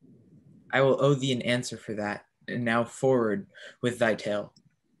 I will owe thee an answer for that. And now forward with thy tale.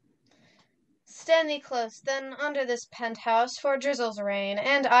 Stand thee close, then, under this penthouse, for drizzles rain,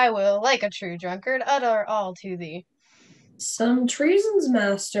 and I will, like a true drunkard, utter all to thee. Some treasons,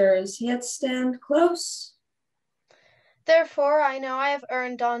 masters, yet stand close. Therefore, I know I have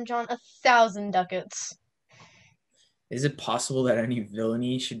earned Don John 1,000 ducats. Is it possible that any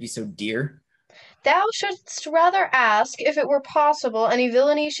villainy should be so dear? Thou shouldst rather ask if it were possible any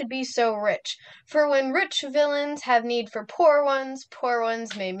villainy should be so rich. For when rich villains have need for poor ones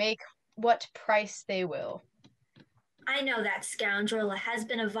may make what price they will. I know that scoundrel has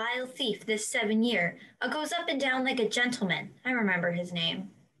been a vile thief this 7 year. Goes up and down like a gentleman. I remember his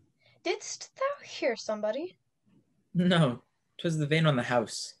name. Didst thou hear somebody? No, 'twas the vein on the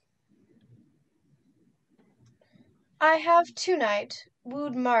house. I have to-night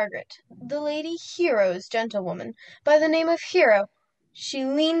wooed Margaret, the Lady Hero's gentlewoman, by the name of Hero. She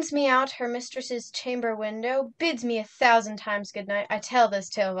leans me out her mistress's chamber window, bids me 1,000 times good night. I tell this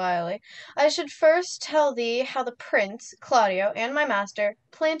tale vilely. I should first tell thee how the prince, Claudio, and my master,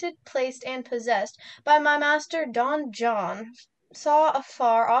 planted, placed, and possessed by my master Don John, saw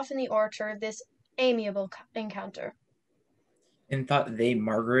afar off in the orchard this amiable encounter. And thought they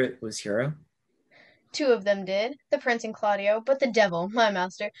Margaret was Hero? 2 of them did, the prince and Claudio, but the devil, my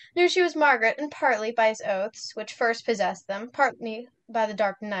master, knew she was Margaret, and partly by his oaths, which first possessed them, partly by the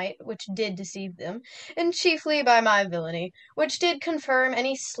dark night, which did deceive them, and chiefly by my villainy, which did confirm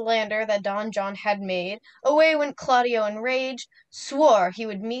any slander that Don John had made, away went Claudio in rage, swore he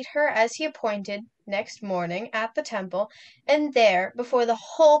would meet her as he appointed next morning at the temple, and there, before the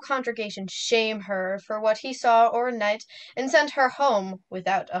whole congregation, shame her for what he saw or night, and sent her home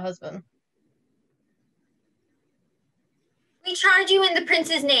without a husband. We charge you in the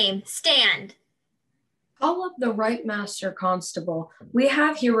prince's name. Stand. Call up the right master constable. We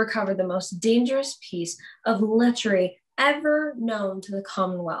have here recovered the most dangerous piece of lechery ever known to the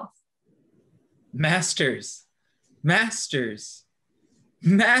Commonwealth. Masters! Masters!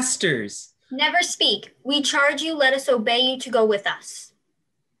 Masters! Never speak. We charge you, let us obey you to go with us.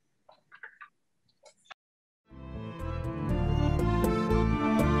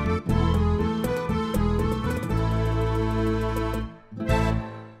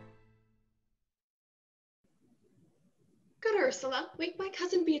 Good Ursula, wake my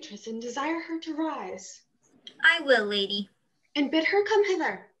cousin Beatrice and desire her to rise. I will, lady. And bid her come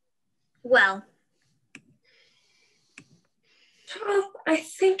hither. Well. Troth, I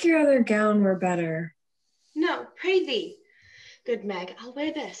think your other gown were better. No, pray thee. Good Meg, I'll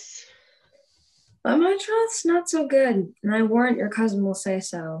wear this. But my troth's not so good, and I warrant your cousin will say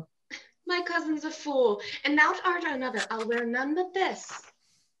so. My cousin's a fool, and thou art another. I'll wear none but this.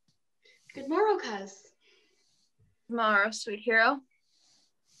 Good morrow, coz. Tomorrow, sweet hero.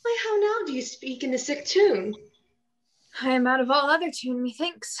 Why, how now do you speak in a sick tune? I am out of all other tune,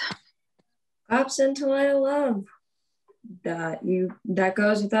 methinks. Claps into light of love. That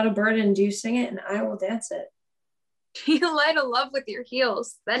goes without a burden. Do you sing it, and I will dance it. You light a love with your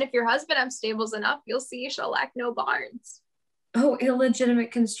heels. Then if your husband have stables enough, you'll see you shall lack no barns. Oh,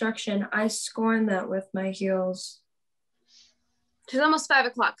 illegitimate construction. I scorn that with my heels. 'Tis almost 5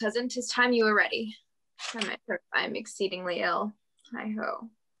 o'clock, cousin. 'Tis time you were ready. I am exceedingly ill. Hi-ho.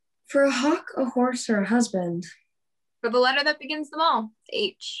 For a hawk, a horse, or a husband? For the letter that begins them all,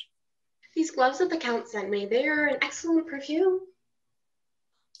 H. These gloves that the Count sent me, they are an excellent perfume.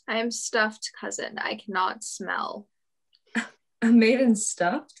 I am stuffed, cousin. I cannot smell. A maiden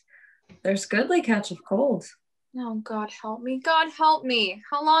stuffed? There's goodly catch of cold. Oh, God help me. God help me.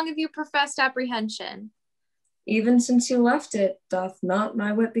 How long have you professed apprehension? Even since you left it, doth not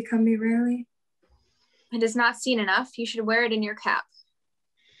my wit become me rarely? It is not seen enough. You should wear it in your cap.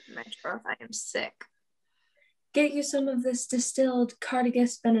 My troth, I am sick. Get you some of this distilled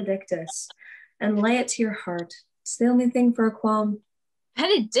Cardigus Benedictus and lay it to your heart. It's the only thing for a qualm.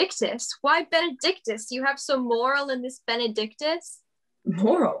 Benedictus? Why Benedictus? You have so moral in this Benedictus?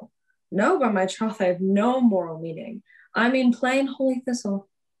 Moral? No, by my troth, I have no moral meaning. I mean plain holy thistle.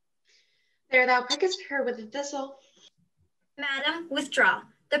 There thou prickest her with a thistle. Madam, withdraw.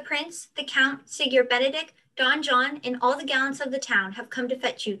 The prince, the count, Signor Benedict, Don John, and all the gallants of the town have come to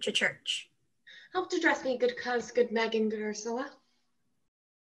fetch you to church. Help to dress me, good coz, good Meg, and good Ursula.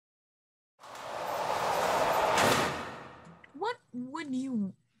 What would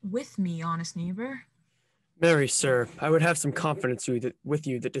you with me, honest neighbor? Marry, sir, I would have some confidence with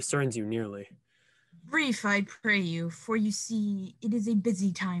you that discerns you nearly. Brief, I pray you, for you see, it is a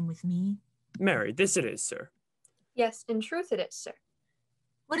busy time with me. Marry, this it is, sir. Yes, in truth it is, sir.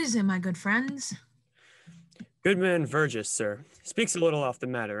 What is it, my good friends? Goodman Verges, sir, speaks a little off the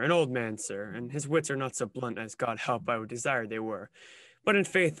matter, an old man, sir, and his wits are not so blunt as God help I would desire they were, but in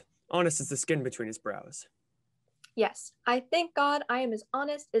faith, honest as the skin between his brows. Yes, I thank God I am as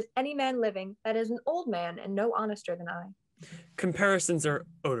honest as any man living, that is an old man and no honester than I. Comparisons are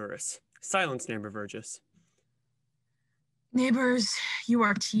odorous. Silence, neighbor Verges. Neighbors, you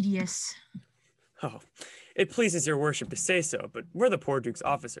are tedious. Oh, it pleases your worship to say so, but we're the poor duke's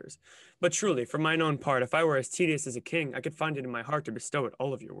officers. But truly, for mine own part, if I were as tedious as a king, I could find it in my heart to bestow it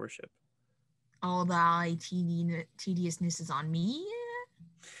all of your worship. All thy tediousness is on me?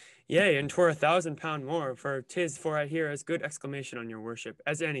 Yea, and 'twere 1,000 pound more, for 'tis for I hear as good exclamation on your worship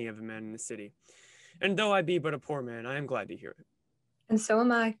as any of a man in the city. And though I be but a poor man, I am glad to hear it. And so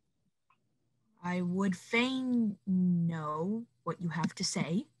am I. I would fain know what you have to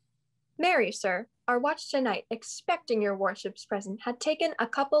say. Marry, sir, our watch tonight, expecting your worship's present, had taken a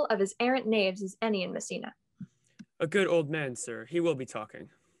couple of as errant knaves as any in Messina. A good old man, sir, he will be talking.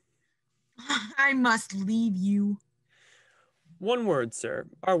 I must leave you. One word, sir.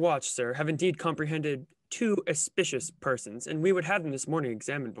 Our watch, sir, have indeed comprehended 2 auspicious persons, and we would have them this morning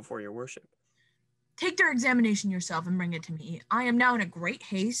examined before your worship. Take their examination yourself and bring it to me. I am now in a great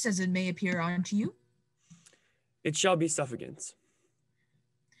haste, as it may appear unto you. It shall be suffragance.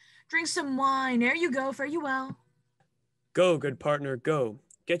 Drink some wine, ere you go, fare you well. Go, good partner, go.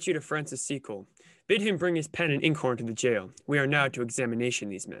 Get you to Francis Seacole. Bid him bring his pen and inkhorn to the jail. We are now to examination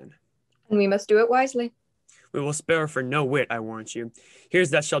these men. And we must do it wisely. We will spare for no wit, I warrant you. Here's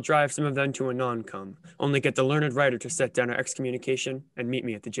that shall drive some of them to a non-come. Only get the learned writer to set down our excommunication and meet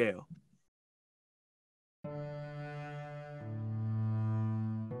me at the jail.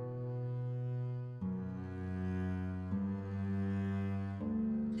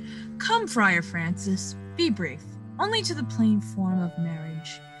 Come, Friar Francis, be brief, only to the plain form of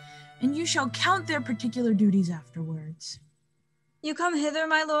marriage, and you shall count their particular duties afterwards. You come hither,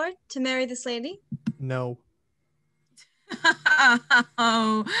 my lord, to marry this lady? No.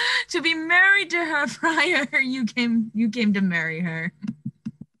 Oh, to be married to her, Friar, you came to marry her.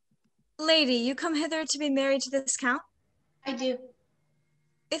 Lady, you come hither to be married to this count? I do.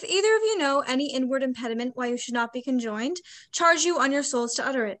 If either of you know any inward impediment why you should not be conjoined, charge you on your souls to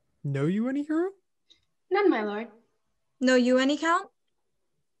utter it. Know you any, hero? None, my lord. Know you any, count?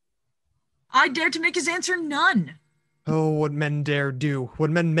 I dare to make his answer none. Oh, what men dare do, what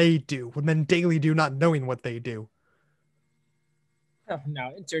men may do, what men daily do, not knowing what they do. Oh,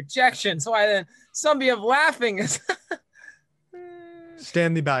 now interjections. Why then, some be of laughing is.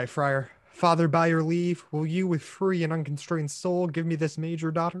 Stand thee by, friar. Father, by your leave, will you with free and unconstrained soul give me this maid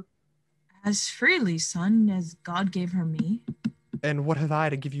your daughter? As freely, son, as God gave her me. And what have I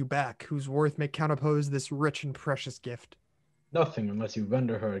to give you back, whose worth may counterpose this rich and precious gift? Nothing unless you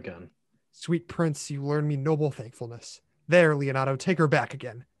render her again. Sweet prince, you learn me noble thankfulness. There, Leonato, take her back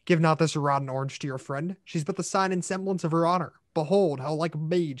again. Give not this rotten orange to your friend. She's but the sign and semblance of her honor. Behold, how like a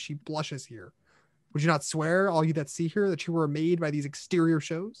maid she blushes here. Would you not swear, all you that see her, that she were a maid by these exterior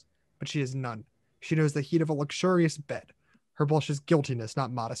shows? But she is none. She knows the heat of a luxurious bed. Her blush is guiltiness,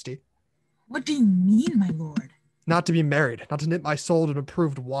 not modesty. What do you mean, my lord? Not to be married, not to knit my soul to an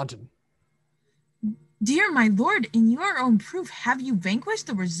approved wanton. Dear my lord, in your own proof, have you vanquished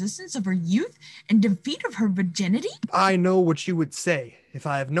the resistance of her youth and defeat of her virginity? I know what you would say. If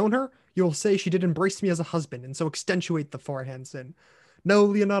I have known her, you will say she did embrace me as a husband, and so extenuate the forehand sin. No,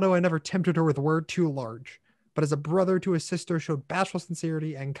 Leonato, I never tempted her with a word too large, but as a brother to a sister showed bashful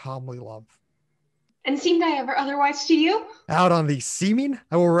sincerity and calmly love. And seemed I ever otherwise to you? Out on thee seeming?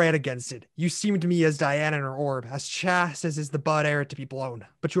 I will write against it. You seem to me as Diana in her orb, as chaste as is the bud ere to be blown.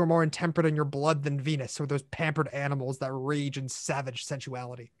 But you are more intemperate in your blood than Venus, or those pampered animals that rage in savage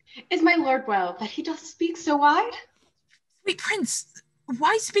sensuality. Is my lord well, that he doth speak so wide? Sweet prince,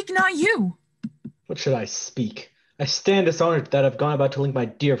 why speak not you? What should I speak? I stand dishonored that I've gone about to link my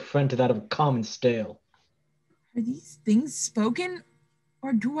dear friend to that of a common stale. Are these things spoken,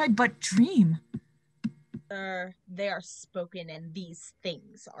 or do I but dream? They are spoken, and these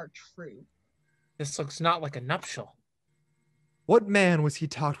things are true. This looks not like a nuptial. What man was he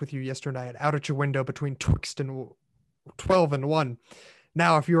talked with you yesternight out at your window between twixt and 12 and 1?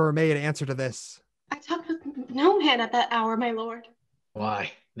 Now, if you are a maid, answer to this. I talked with no man at that hour, my lord.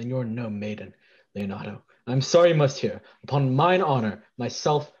 Why, then you're no maiden, Leonato. I'm sorry you must hear. Upon mine honor,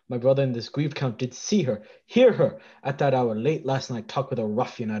 myself, my brother, and this grieved count did see her, hear her, at that hour late last night talk with a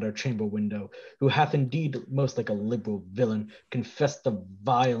ruffian at her chamber window, who hath indeed, most like a liberal villain, confessed the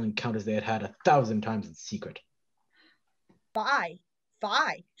vile encounters they had had 1,000 times in secret. Fie,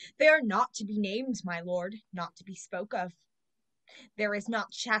 fie. They are not to be named, my lord, not to be spoke of. There is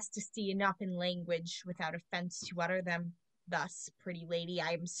not chastity enough in language without offence to utter them. Thus, pretty lady,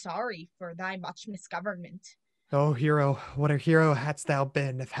 I am sorry for thy much misgovernment. Oh, hero, what a hero hadst thou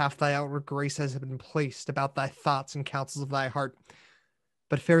been, if half thy outward graces had been placed about thy thoughts and counsels of thy heart.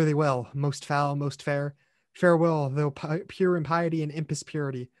 But fare thee well, most foul, most fair. Farewell, though pure impiety and impus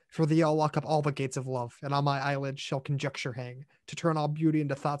purity. For thee I'll lock up all the gates of love, and on my eyelids shall conjecture hang, to turn all beauty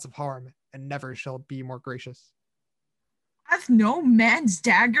into thoughts of harm, and never shall it be more gracious. Hath no man's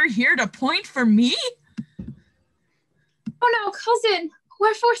dagger here to point for me? Oh no, cousin,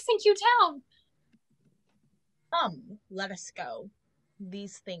 wherefore sink you down? Come, let us go.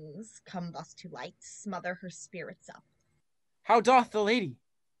 These things come thus to light, smother her spirits up. How doth the lady?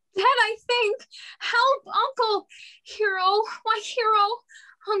 That I think. Help, uncle. Hero, my hero.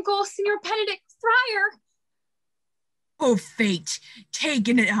 Uncle, Signor Benedict, friar. O fate,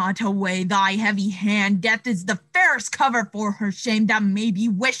 taken it not away thy heavy hand. Death is the fairest cover for her shame that may be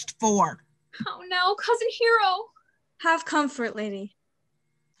wished for. Oh no, cousin Hero. Have comfort, lady.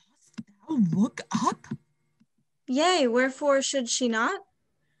 Thou look up? Yea, wherefore should she not?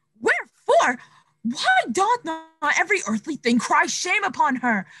 Wherefore? Why doth not every earthly thing cry shame upon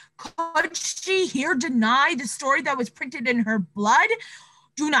her? Could she here deny the story that was printed in her blood?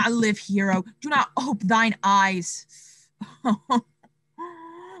 Do not live, hero. Do not ope thine eyes.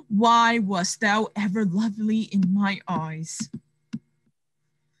 Why wast thou ever lovely in my eyes?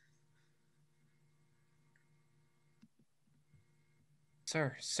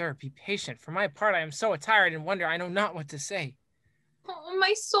 Sir, be patient. For my part, I am so attired and wonder I know not what to say. Oh,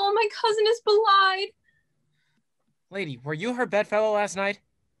 my soul, my cousin is belied. Lady, were you her bedfellow last night?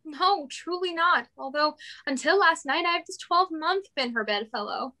 No, truly not. Although, until last night, I have this 12-month been her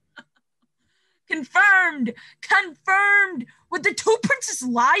bedfellow. Confirmed! Confirmed! Would the two princes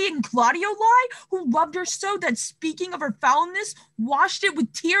lie and Claudio lie, who loved her so that speaking of her foulness, washed it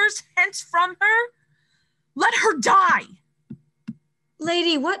with tears hence from her? Let her die!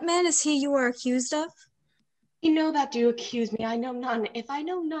 Lady, what man is he you are accused of? You know that do accuse me, I know none. If I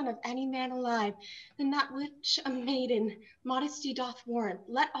know none of any man alive, then that which a maiden modesty doth warrant.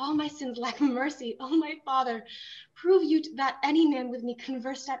 Let all my sins lack mercy, O my father. Prove you that any man with me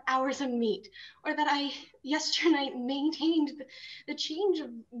conversed at hours unmeet, or that I yesternight maintained the change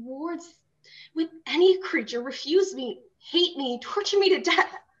of wards with any creature, refuse me, hate me, torture me to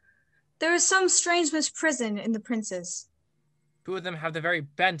death. There is some strange misprison in the princes. Two of them have the very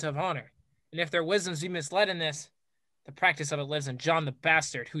bent of honor, and if their wisdoms be misled in this, the practice of it lives in John the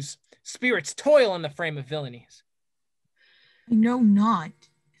Bastard, whose spirits toil in the frame of villainies. I know not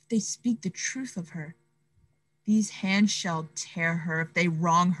if they speak the truth of her. These hands shall tear her if they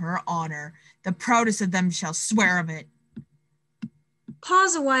wrong her honor. The proudest of them shall swear of it.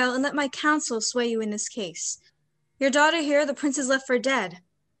 Pause a while and let my counsel sway you in this case. Your daughter here the prince has left for dead.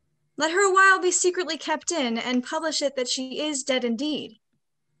 Let her a while be secretly kept in, and publish it that she is dead indeed.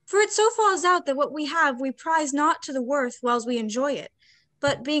 For it so falls out that what we have we prize not to the worth whiles we enjoy it,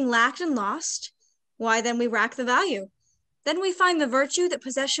 but being lacked and lost, why then we rack the value. Then we find the virtue that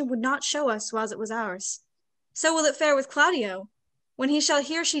possession would not show us whiles it was ours. So will it fare with Claudio. When he shall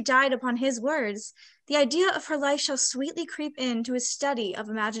hear she died upon his words, the idea of her life shall sweetly creep into his study of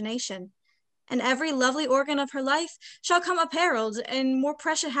imagination, and every lovely organ of her life shall come apparelled in more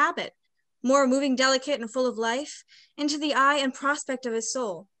precious habit, more moving delicate and full of life, into the eye and prospect of his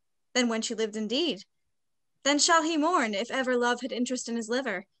soul, than when she lived indeed. Then shall he mourn, if ever love had interest in his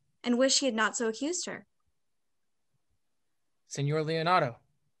liver, and wish he had not so accused her. Signor Leonardo,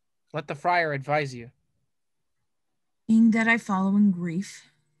 let the friar advise you. Being that I follow in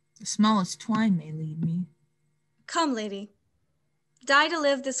grief, the smallest twine may lead me. Come, lady. Die to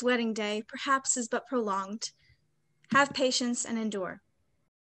live this wedding day, perhaps is but prolonged. Have patience and endure.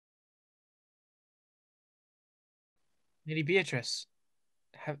 Lady Beatrice,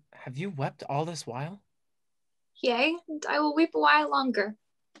 have you wept all this while? Yea, and I will weep a while longer.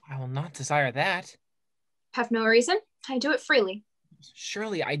 I will not desire that. Have no reason. I do it freely.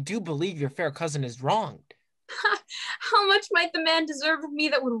 Surely I do believe your fair cousin is wronged. How much might the man deserve of me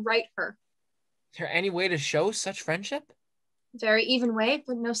that would right her? Is there any way to show such friendship? Very even way,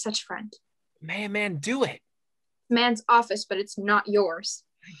 but no such friend. May a man do it? Man's office, but it's not yours.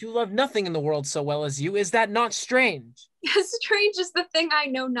 I do love nothing in the world so well as you. Is that not strange? As strange as the thing I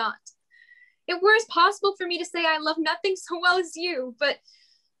know not. It were as possible for me to say I love nothing so well as you, but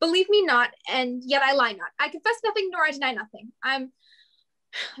believe me not, and yet I lie not. I confess nothing, nor I deny nothing.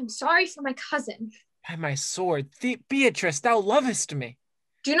 I'm sorry for my cousin. By my sword, Beatrice, thou lovest me.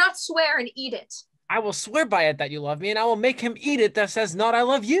 Do not swear and eat it. I will swear by it that you love me, and I will make him eat it that says not I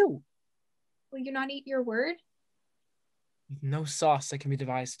love you. Will you not eat your word? With no sauce that can be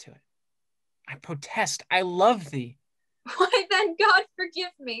devised to it. I protest, I love thee. Why then, God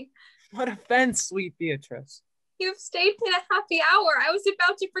forgive me. What offense, sweet Beatrice. You have stayed in a happy hour. I was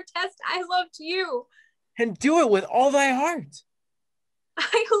about to protest I loved you. And do it with all thy heart.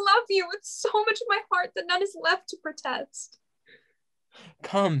 I love you with so much of my heart that none is left to protest.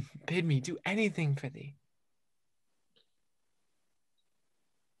 Come, bid me do anything for thee.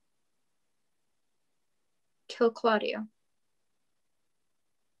 Kill Claudio.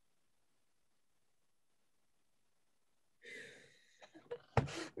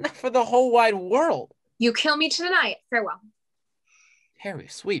 Not for the whole wide world. You kill me tonight. Farewell. Very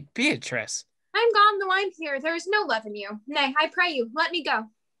sweet Beatrice. I am gone, though I am here. There is no love in you. Nay, I pray you, let me go.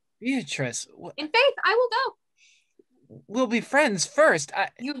 Beatrice. In faith, I will go. We'll be friends first.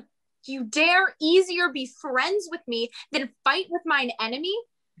 You dare easier be friends with me than fight with mine enemy?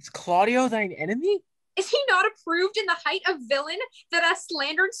 Is Claudio thine enemy? Is he not approved in the height of villain that hath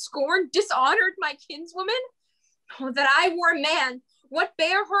slandered, scorned, dishonored my kinswoman? Oh, that I were a man! What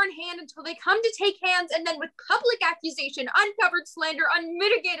bear her in hand until they come to take hands, and then with public accusation, uncovered slander,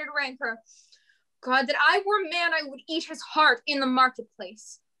 unmitigated rancor. God, that I were a man, I would eat his heart in the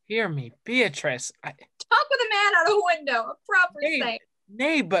marketplace. Hear me, Beatrice. Talk with a man out of a window, a proper saying.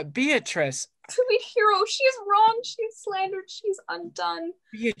 Nay, but Beatrice. Sweet hero, she is wrong, she is slandered, she is undone.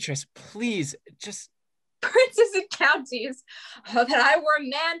 Beatrice, please, just... Princes and counties, oh, that I were a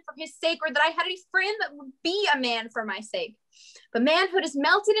man for his sake, or that I had a friend that would be a man for my sake. But manhood is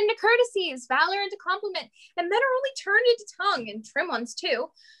melted into courtesies, valor into compliment, and men are only turned into tongue, and trim ones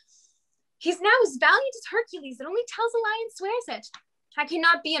too. He's now as valiant as Hercules, that only tells a lie and swears it. I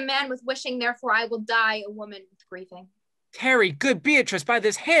cannot be a man with wishing, therefore I will die a woman with grieving. Tarry, good Beatrice, by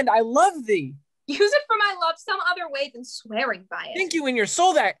this hand, I love thee. Use it for my love some other way than swearing by it. Think you in your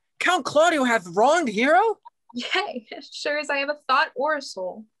soul that Count Claudio hath wronged Hero? Yea, as sure as I have a thought or a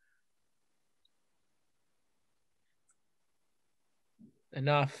soul.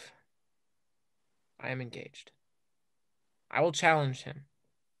 Enough. I am engaged. I will challenge him.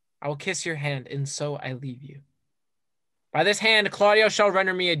 I will kiss your hand, and so I leave you. By this hand, Claudio shall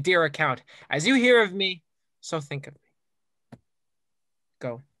render me a dear account. As you hear of me, so think of me.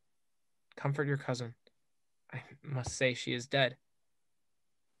 Go. Comfort your cousin. I must say she is dead.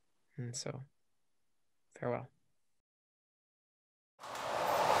 And so, farewell.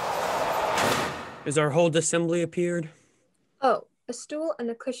 Is our whole assembly appeared? Oh, a stool and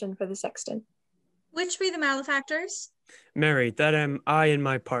a cushion for the sexton. Which be the malefactors? Mary, that am I and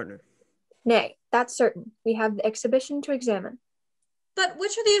my partner. Nay, that's certain. We have the exhibition to examine. But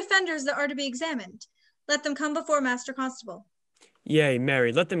which are the offenders that are to be examined? Let them come before Master Constable. Yea,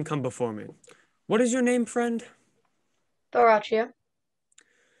 Mary, let them come before me. What is your name, friend? Borachio.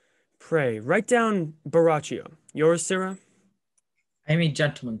 Pray, write down Borachio. Yours, Sirrah? I am a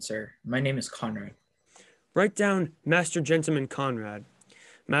gentleman, sir. My name is Conrad. Write down Master Gentleman Conrad.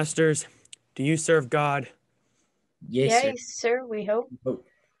 Masters, do you serve God? Yea, sir, we hope.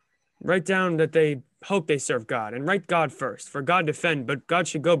 Write down that they hope they serve God, and write God first, for God defend, but God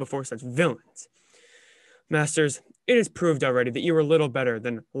should go before such villains. Masters, it is proved already that you are little better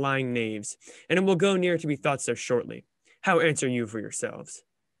than lying knaves, and it will go near to be thought so shortly. How answer you for yourselves?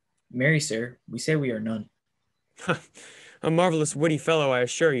 Marry, sir, we say we are none. A marvelous witty fellow, I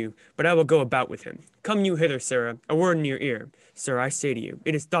assure you, but I will go about with him. Come you hither, Sarah, a word in your ear. Sir, I say to you,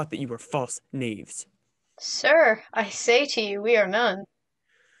 it is thought that you are false knaves. Sir, I say to you, we are none.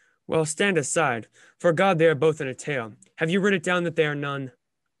 Well, stand aside. For God, they are both in a tale. Have you writ it down that they are none?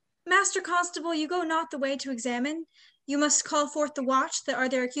 Master Constable, you go not the way to examine. You must call forth the watch that are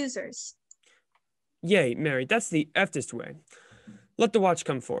their accusers. Yea, Mary, that's the eftest way. Let the watch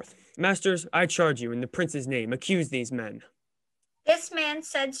come forth. Masters, I charge you in the prince's name, accuse these men. This man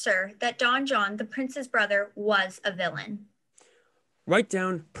said, sir, that Don John, the prince's brother, was a villain. Write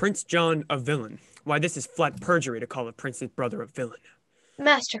down Prince John a villain. Why, this is flat perjury to call a prince's brother a villain.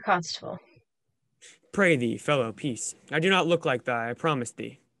 Master Constable. Pray thee, fellow, peace. I do not look like thy, I promise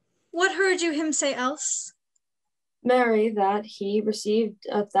thee. What heard you him say else? Mary, that he received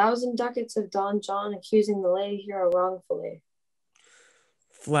 1,000 ducats of Don John, accusing the lady hero wrongfully.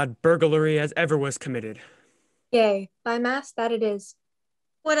 Flat burglary as ever was committed. Yea, by mass that it is.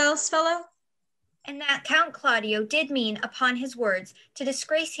 What else, fellow? And that Count Claudio did mean, upon his words, to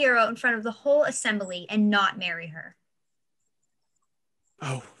disgrace Hero in front of the whole assembly and not marry her.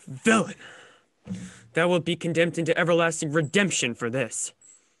 Oh, villain! Thou wilt be condemned into everlasting redemption for this.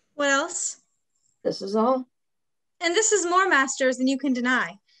 What else? This is all. And this is more, masters, than you can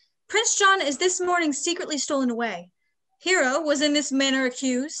deny. Prince John is this morning secretly stolen away. Hero was in this manner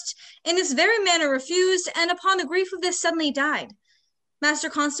accused, in this very manner refused, and upon the grief of this suddenly died. Master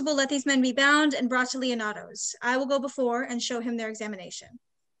Constable, let these men be bound and brought to Leonato's. I will go before and show him their examination.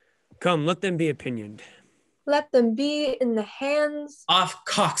 Come, let them be opinioned. Let them be in the hands... Off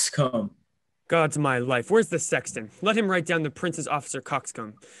coxcomb. God's my life, where's the sexton? Let him write down the prince's officer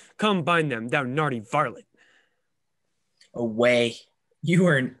coxcomb. Come, bind them, thou naughty varlet. Away. You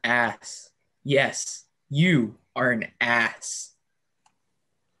are an ass. Yes, you are an ass.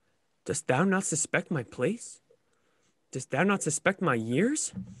 Dost thou not suspect my place? Dost thou not suspect my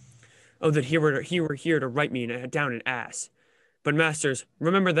years? Oh, that he were here to write me down an ass. But masters,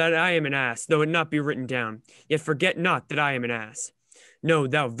 remember that I am an ass, though it not be written down. Yet forget not that I am an ass. No,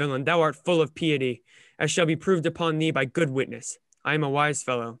 thou villain, thou art full of piety, as shall be proved upon thee by good witness. I am a wise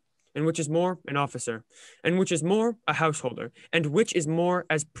fellow, and which is more, an officer, and which is more, a householder, and which is more,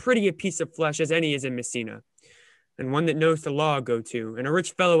 as pretty a piece of flesh as any is in Messina. And one that knows the law go to, and a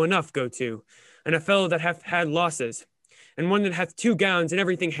rich fellow enough go to, and a fellow that hath had losses, and one that hath 2 gowns and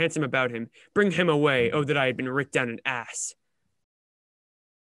everything handsome about him. Bring him away, oh, that I had been writ down an ass.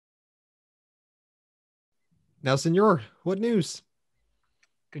 Now, senor, what news?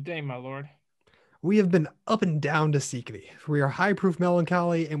 Good day, my lord. We have been up and down to seek thee, for we are high-proof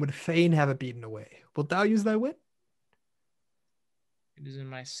melancholy, and would fain have it beaten away. Wilt thou use thy wit? It is in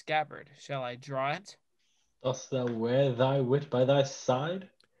my scabbard. Shall I draw it? Dost thou wear thy wit by thy side?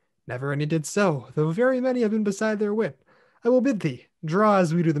 Never any did so, though very many have been beside their wit. I will bid thee, draw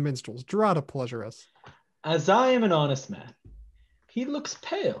as we do the minstrels, draw to pleasure us. As I am an honest man. He looks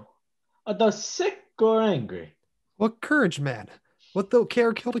pale. Art thou sick or angry? What courage, man! What though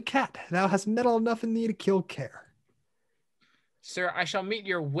care killed a cat? Thou hast metal enough in thee to kill care. Sir, I shall meet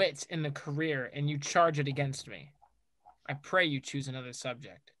your wit in the career, and you charge it against me. I pray you choose another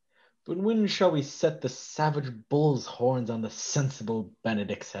subject. But when shall we set the savage bull's horns on the sensible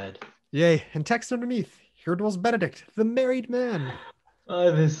Benedict's head? Yea, and text underneath, here dwells Benedict, the married man.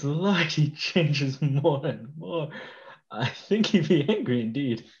 By this light he changes more and more. I think he be angry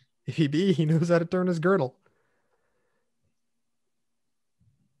indeed. If he be, he knows how to turn his girdle.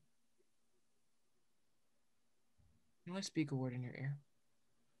 Can I speak a word in your ear?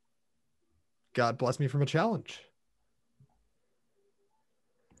 God bless me from a challenge.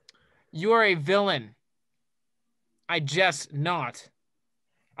 You are a villain. I jest not.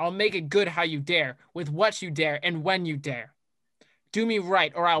 I'll make it good how you dare, with what you dare, and when you dare. Do me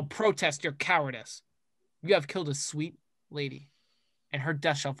right, or I'll protest your cowardice. You have killed a sweet lady, and her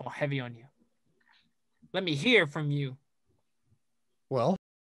death shall fall heavy on you. Let me hear from you. Well,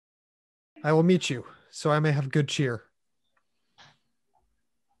 I will meet you, so I may have good cheer.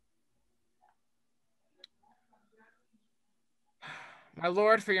 My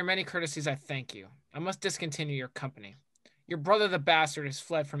lord, for your many courtesies, I thank you. I must discontinue your company. Your brother the bastard has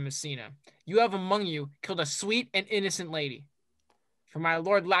fled from Messina. You have among you killed a sweet and innocent lady. For my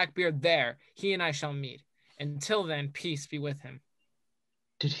lord Lackbeard there, he and I shall meet. Until then, peace be with him.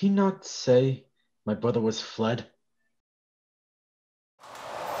 Did he not say my brother was fled?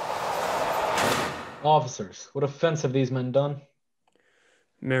 Officers, what offense have these men done?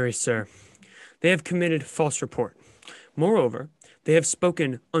 Marry, sir, they have committed false report. Moreover, they have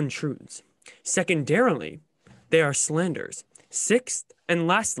spoken untruths. Secondarily, they are slanders. Sixth, and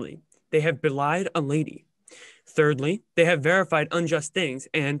lastly, they have belied a lady. Thirdly, they have verified unjust things.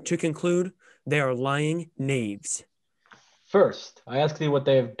 And to conclude, they are lying knaves. First, I ask thee what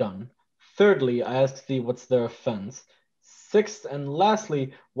they have done. Thirdly, I ask thee what's their offense. Sixth, and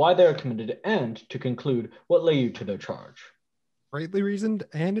lastly, why they are committed. And to conclude, what lay you to their charge? Rightly reasoned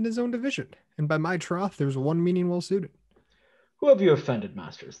and in his own division, and by my troth, there's one meaning well suited. Who have you offended,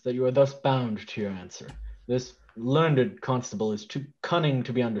 masters, that you are thus bound to your answer? This learned constable is too cunning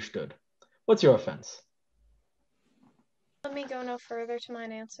to be understood. What's your offense? Let me go no further to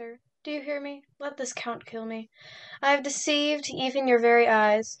mine answer. Do you hear me? Let this count kill me. I have deceived even your very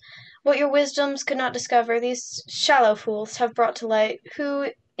eyes. What your wisdoms could not discover, these shallow fools have brought to light, who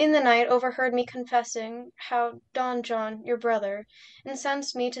in the night overheard me confessing how Don John, your brother,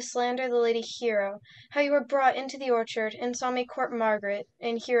 incensed me to slander the Lady Hero, how you were brought into the orchard and saw me court Margaret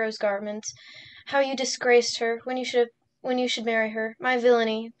in Hero's garments, how you disgraced her when you should marry her. My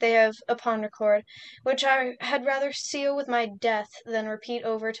villainy they have upon record, which I had rather seal with my death than repeat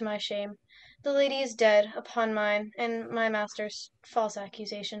over to my shame. The lady is dead upon mine and my master's false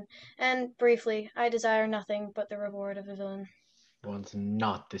accusation, and briefly, I desire nothing but the reward of a villain. Runs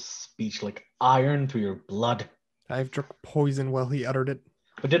not this speech like iron through your blood? I have drunk poison while he uttered it.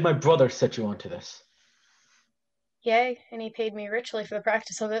 But did my brother set you onto this? Yea, and he paid me richly for the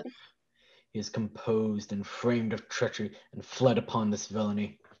practice of it. He is composed and framed of treachery, and fled upon this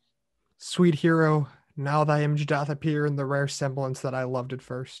villainy. Sweet hero, now thy image doth appear in the rare semblance that I loved at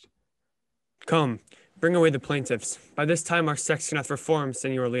first. Come, bring away the plaintiffs. By this time our sexton hath reformed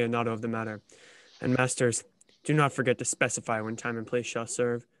Senor Leonardo of the matter. And masters, do not forget to specify when time and place shall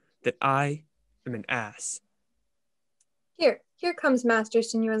serve, that I am an ass. Here comes Master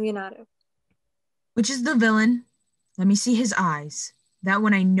Senor Leonardo. Which is the villain? Let me see his eyes, that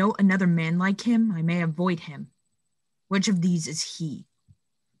when I know another man like him, I may avoid him. Which of these is he?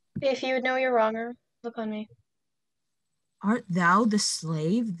 If you would know your wronger, look on me. Art thou the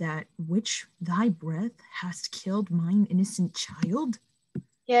slave that which thy breath hast killed mine innocent child?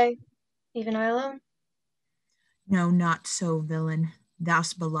 Yea, even I alone. No, not so, villain. Thou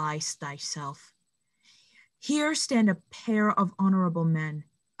beliest thyself. Here stand a pair of honorable men.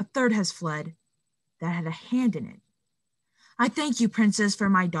 A third has fled, that had a hand in it. I thank you, princess, for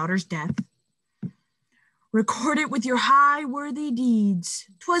my daughter's death. Record it with your high worthy deeds.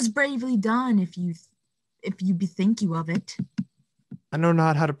 'Twas bravely done, if you bethink you of it. I know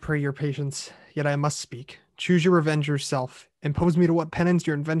not how to pray your patience, yet I must speak. Choose your revenge yourself. Impose me to what penance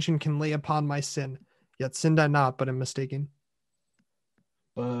your invention can lay upon my sin. Yet sinned I not, but am mistaken.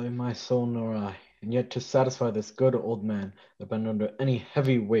 By my soul, nor I. And yet to satisfy this good old man, I've been under any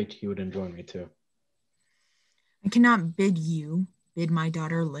heavy weight he would enjoin me to. I cannot bid my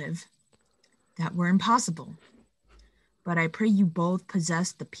daughter live. That were impossible. But I pray you both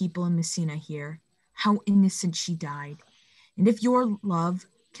possess the people in Messina here, how innocent she died, and if your love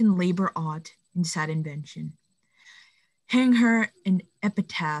can labor aught in sad invention, hang her an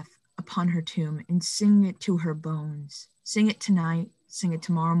epitaph upon her tomb and sing it to her bones. Sing it tonight, sing it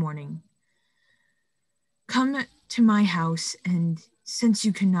tomorrow morning. Come to my house, and since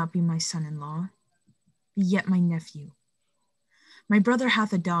you cannot be my son-in-law, be yet my nephew. My brother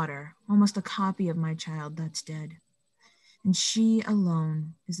hath a daughter, almost a copy of my child that's dead, and she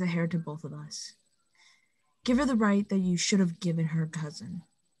alone is the heir to both of us. Give her the right that you should have given her cousin,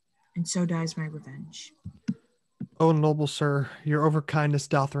 and so dies my revenge. O noble sir, your overkindness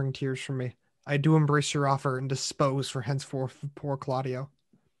doth wring tears from me. I do embrace your offer and dispose for henceforth of poor Claudio.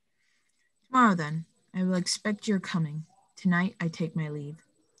 Tomorrow then, I will expect your coming. Tonight I take my leave.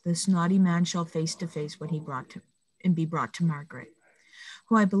 This naughty man shall face to face what he brought to, and be brought to Margaret,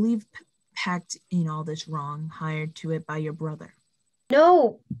 who I believe packed in all this wrong, hired to it by your brother.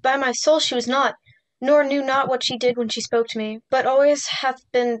 No, by my soul she was not. nor knew not what she did when she spoke to me, but always hath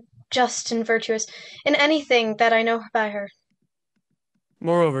been just and virtuous in anything that I know by her.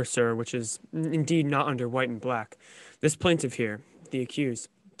 Moreover, sir, which is indeed not under white and black, this plaintiff here, the accused,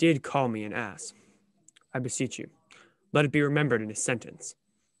 did call me an ass. I beseech you, let it be remembered in his sentence.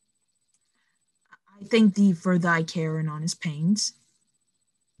 I thank thee for thy care and honest pains.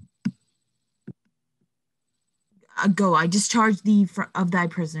 Go, I discharge thee of thy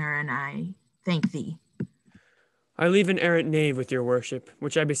prisoner, and I thank thee. I leave an errant knave with your worship,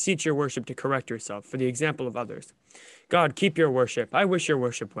 which I beseech your worship to correct yourself, for the example of others. God keep your worship, I wish your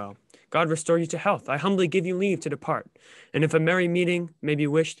worship well. God restore you to health, I humbly give you leave to depart. And if a merry meeting may be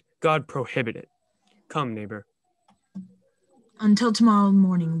wished, God prohibit it. Come, neighbor. Until tomorrow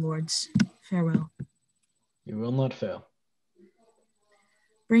morning, lords. Farewell. You will not fail.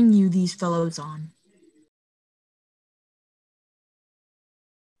 Bring you these fellows on.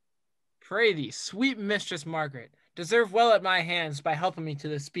 Pray thee, sweet Mistress Margaret, deserve well at my hands by helping me to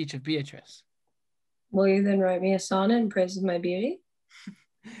the speech of Beatrice. Will you then write me a sonnet in praise of my beauty?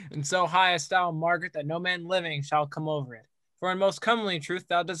 And so high a style, Margaret, that no man living shall come over it. For in most comely truth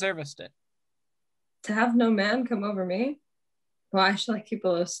thou deservest it. To have no man come over me? Why shall I keep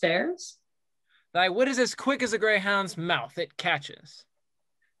below stairs? Thy wit is as quick as a greyhound's mouth, it catches.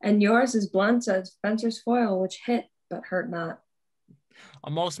 And yours is blunt as fencer's foil, which hit but hurt not.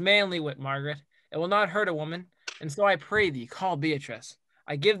 A most manly wit, Margaret. It will not hurt a woman, and so I pray thee, call Beatrice.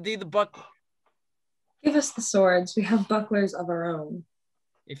 I give thee the buckler. Give us the swords, we have bucklers of our own.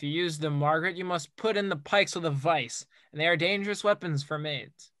 If you use them, Margaret, you must put in the pikes with a vice, and they are dangerous weapons for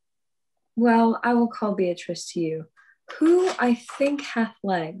maids. Well, I will call Beatrice to you, who I think hath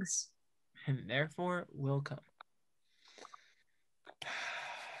legs. And therefore will come.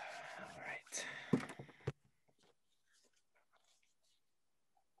 All right.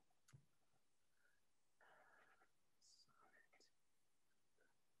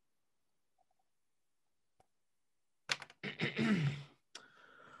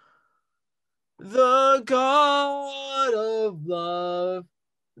 The God of love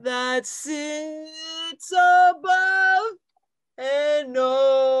that sits above and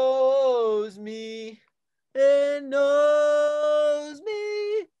knows me,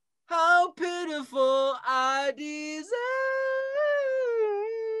 how pitiful I deserve.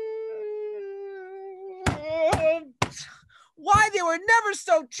 Why they were never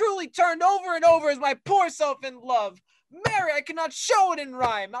so truly turned over and over as my poor self in love. Mary, I cannot show it in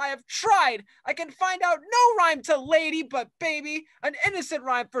rhyme. I have tried. I can find out no rhyme to lady but baby, an innocent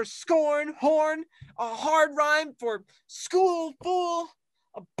rhyme for scorn, horn, a hard rhyme for school, fool,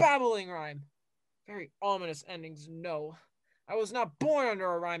 a babbling rhyme. Very ominous endings, no. I was not born under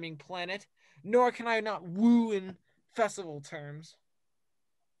a rhyming planet, nor can I not woo in festival terms.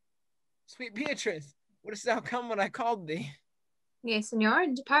 Sweet Beatrice, wouldst thou come when I called thee? Yea, senor,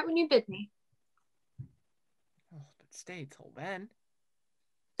 and depart when you bid me. Oh, but stay till then.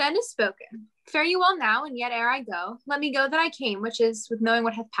 Then is spoken. Fare you well now, and yet ere I go, let me go that I came, which is with knowing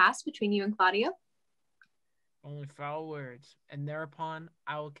what hath passed between you and Claudio. Only foul words, and thereupon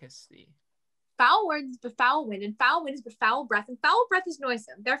I will kiss thee. Foul words but foul wind, and foul wind is but foul breath, and foul breath is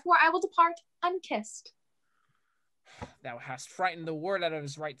noisome. Therefore I will depart unkissed. Thou hast frightened the word out of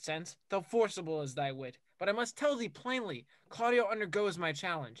his right sense, though forcible is thy wit. But I must tell thee plainly, Claudio undergoes my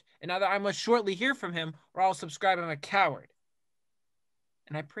challenge, and either I must shortly hear from him, or I'll subscribe him a coward.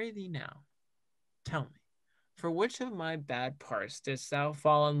 And I pray thee now, tell me, for which of my bad parts didst thou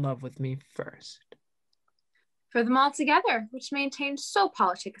fall in love with me first? For them all together, which maintain so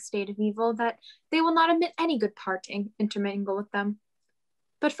politic a state of evil that they will not admit any good part to intermingle with them.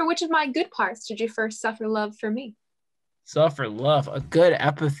 But for which of my good parts did you first suffer love for me? Suffer love, a good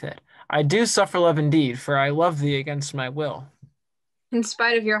epithet. I do suffer love indeed, for I love thee against my will. In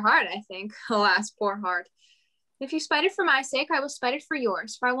spite of your heart, I think. Alas, poor heart. If you spite it for my sake, I will spite it for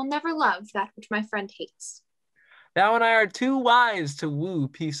yours, for I will never love that which my friend hates. Thou and I are too wise to woo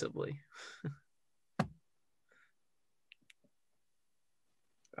peaceably.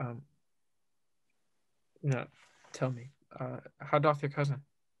 No, tell me, how doth your cousin?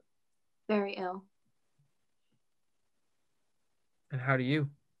 Very ill. And how do you?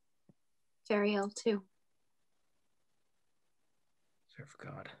 Very ill too. Serve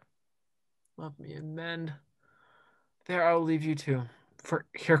God. Love me and mend. There I'll leave you too, for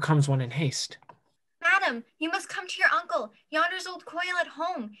here comes one in haste. Madam, you must come to your uncle, yonder's old coil at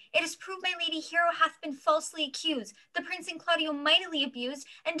home. It is proved my lady Hero hath been falsely accused, the prince and Claudio mightily abused,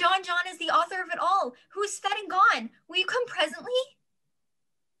 and Don John is the author of it all, who is fed and gone. Will you come presently?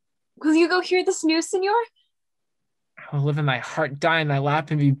 Will you go hear this news, senor? I will live in thy heart, die in thy lap,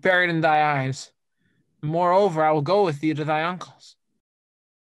 and be buried in thy eyes. Moreover, I will go with thee to thy uncle's.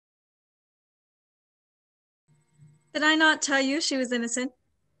 Did I not tell you she was innocent?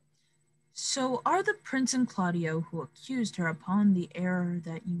 So are the prince and Claudio who accused her upon the error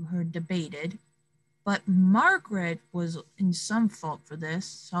that you heard debated, but Margaret was in some fault for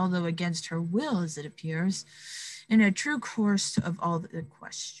this, although against her will, as it appears, in a true course of all the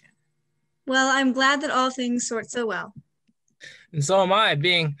question. Well, I'm glad that all things sort so well. And so am I,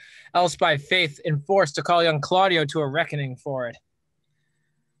 being else by faith enforced to call young Claudio to a reckoning for it.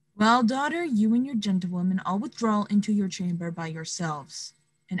 Well, daughter, you and your gentlewoman all withdraw into your chamber by yourselves,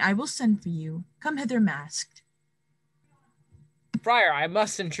 and I will send for you. Come hither masked. Friar, I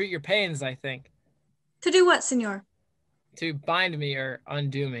must entreat your pains, I think. To do what, Signor? To bind me or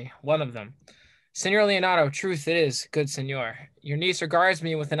undo me, one of them. Signor Leonato, truth it is, good signor. Your niece regards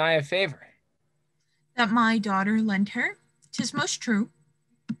me with an eye of favor. That my daughter lent her? 'Tis most true.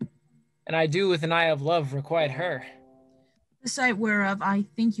 And I do with an eye of love requite her. The sight whereof I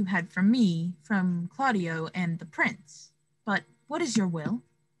think you had from me, from Claudio and the prince. But what is your will?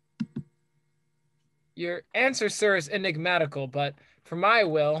 Your answer, sir, is enigmatical, but for my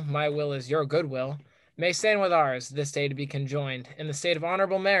will is your good will, may stand with ours this day to be conjoined in the state of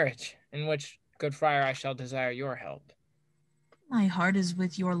honorable marriage, in which, good friar, I shall desire your help. My heart is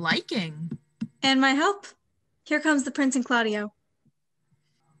with your liking. And my help? Here comes the prince and Claudio.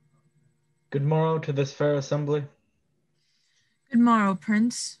 Good morrow to this fair assembly. Good morrow,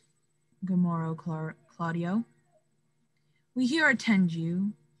 prince. Good morrow, Claudio. We here attend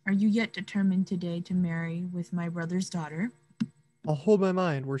you. Are you yet determined today to marry with my brother's daughter? I'll hold my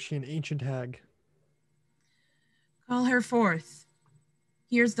mind were she an ancient hag. Call her forth.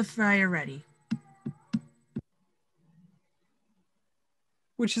 Here's the friar ready.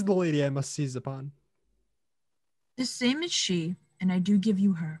 Which is the lady I must seize upon? The same is she, and I do give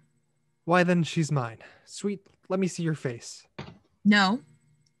you her. Why then she's mine. Sweet, let me see your face. No,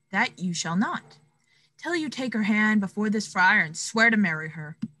 that you shall not. Till you take her hand before this friar and swear to marry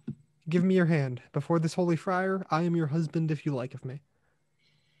her. Give me your hand. Before this holy friar, I am your husband if you like of me.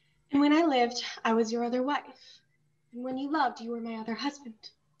 And when I lived, I was your other wife. And when you loved, you were my other husband.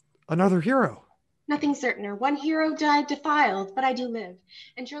 Another hero. Nothing certainer. One hero died defiled, but I do live.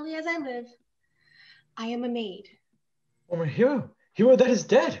 And surely as I live, I am a maid. Oh, my hero. Hero that is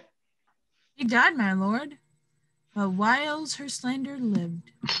dead. He died, my lord, but whiles her slander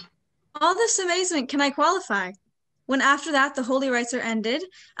lived. All this amazement can I qualify. When after that the holy rites are ended,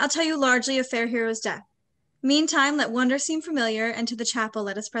 I'll tell you largely of fair hero's death. Meantime, let wonder seem familiar, and to the chapel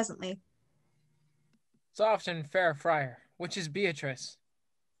let us presently. Soft and fair friar, which is Beatrice?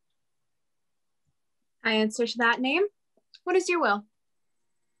 I answer to that name. What is your will?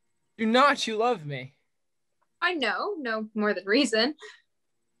 Do not you love me? I know, no more than reason.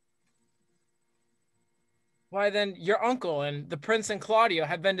 Why then, your uncle and the prince and Claudio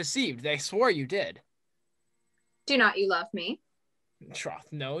have been deceived. They swore you did. Do not you love me? Troth,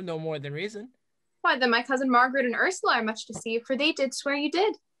 no more than reason. Why then my cousin Margaret and Ursula are much deceived, for they did swear you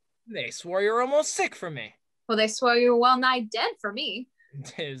did. They swore you were almost sick for me. Well, they swore you were well nigh dead for me.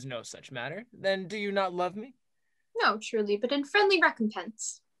 'Tis no such matter. Then do you not love me? No, truly, but in friendly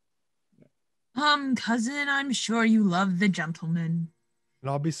recompense. Cousin, I'm sure you love the gentleman. And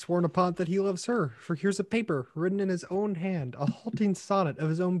I'll be sworn upon that he loves her, for here's a paper written in his own hand, a halting sonnet of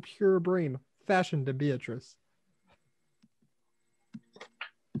his own pure brain, fashioned to Beatrice.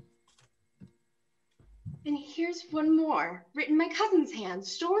 And here's one more, written my cousin's hand,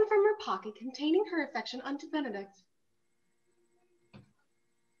 stolen from her pocket, containing her affection unto Benedict.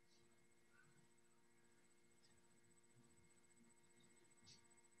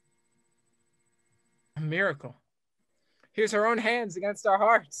 A miracle. Here's her own hands against our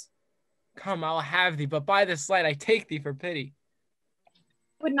hearts. Come, I'll have thee, but by this light I take thee for pity.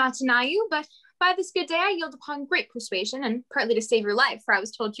 I would not deny you, but by this good day I yield upon great persuasion, and partly to save your life, for I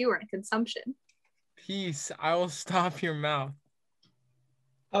was told you were in a consumption. Peace, I will stop your mouth.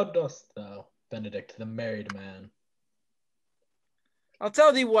 How dost thou, Benedict, the married man? I'll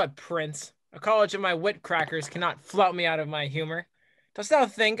tell thee what, prince. A college of my wit crackers cannot flout me out of my humor. Dost thou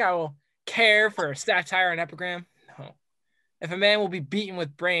think I will care for satire and epigram? No. If a man will be beaten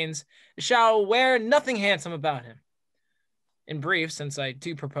with brains, it shall wear nothing handsome about him. In brief, since I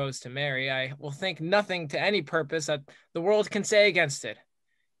do propose to marry, I will think nothing to any purpose that the world can say against it,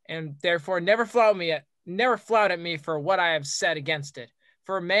 and therefore never flout at me for what I have said against it.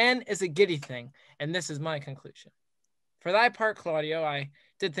 For a man is a giddy thing, and this is my conclusion. For thy part, Claudio, I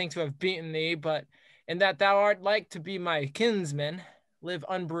did think to have beaten thee, but in that thou art like to be my kinsman, live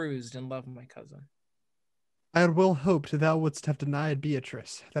unbruised and love my cousin. I had well hoped thou wouldst have denied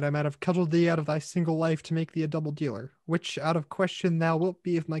Beatrice, that I might have cudgelled thee out of thy single life to make thee a double dealer, which out of question thou wilt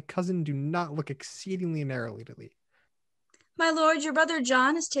be if my cousin do not look exceedingly narrowly to thee. My lord, your brother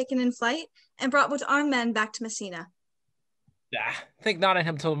John is taken in flight and brought with armed men back to Messina. Think not on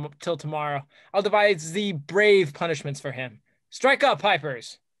him till tomorrow. I'll devise thee brave punishments for him. Strike up,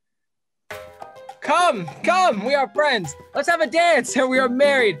 pipers! Come, we are friends. Let's have a dance, and we are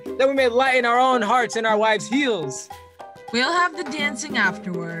married, that we may lighten our own hearts and our wives' heels. We'll have the dancing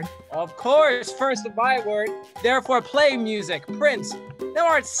afterward. Of course, first of my word. Therefore play music. Prince, thou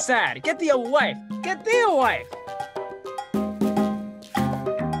art sad. Get thee a wife.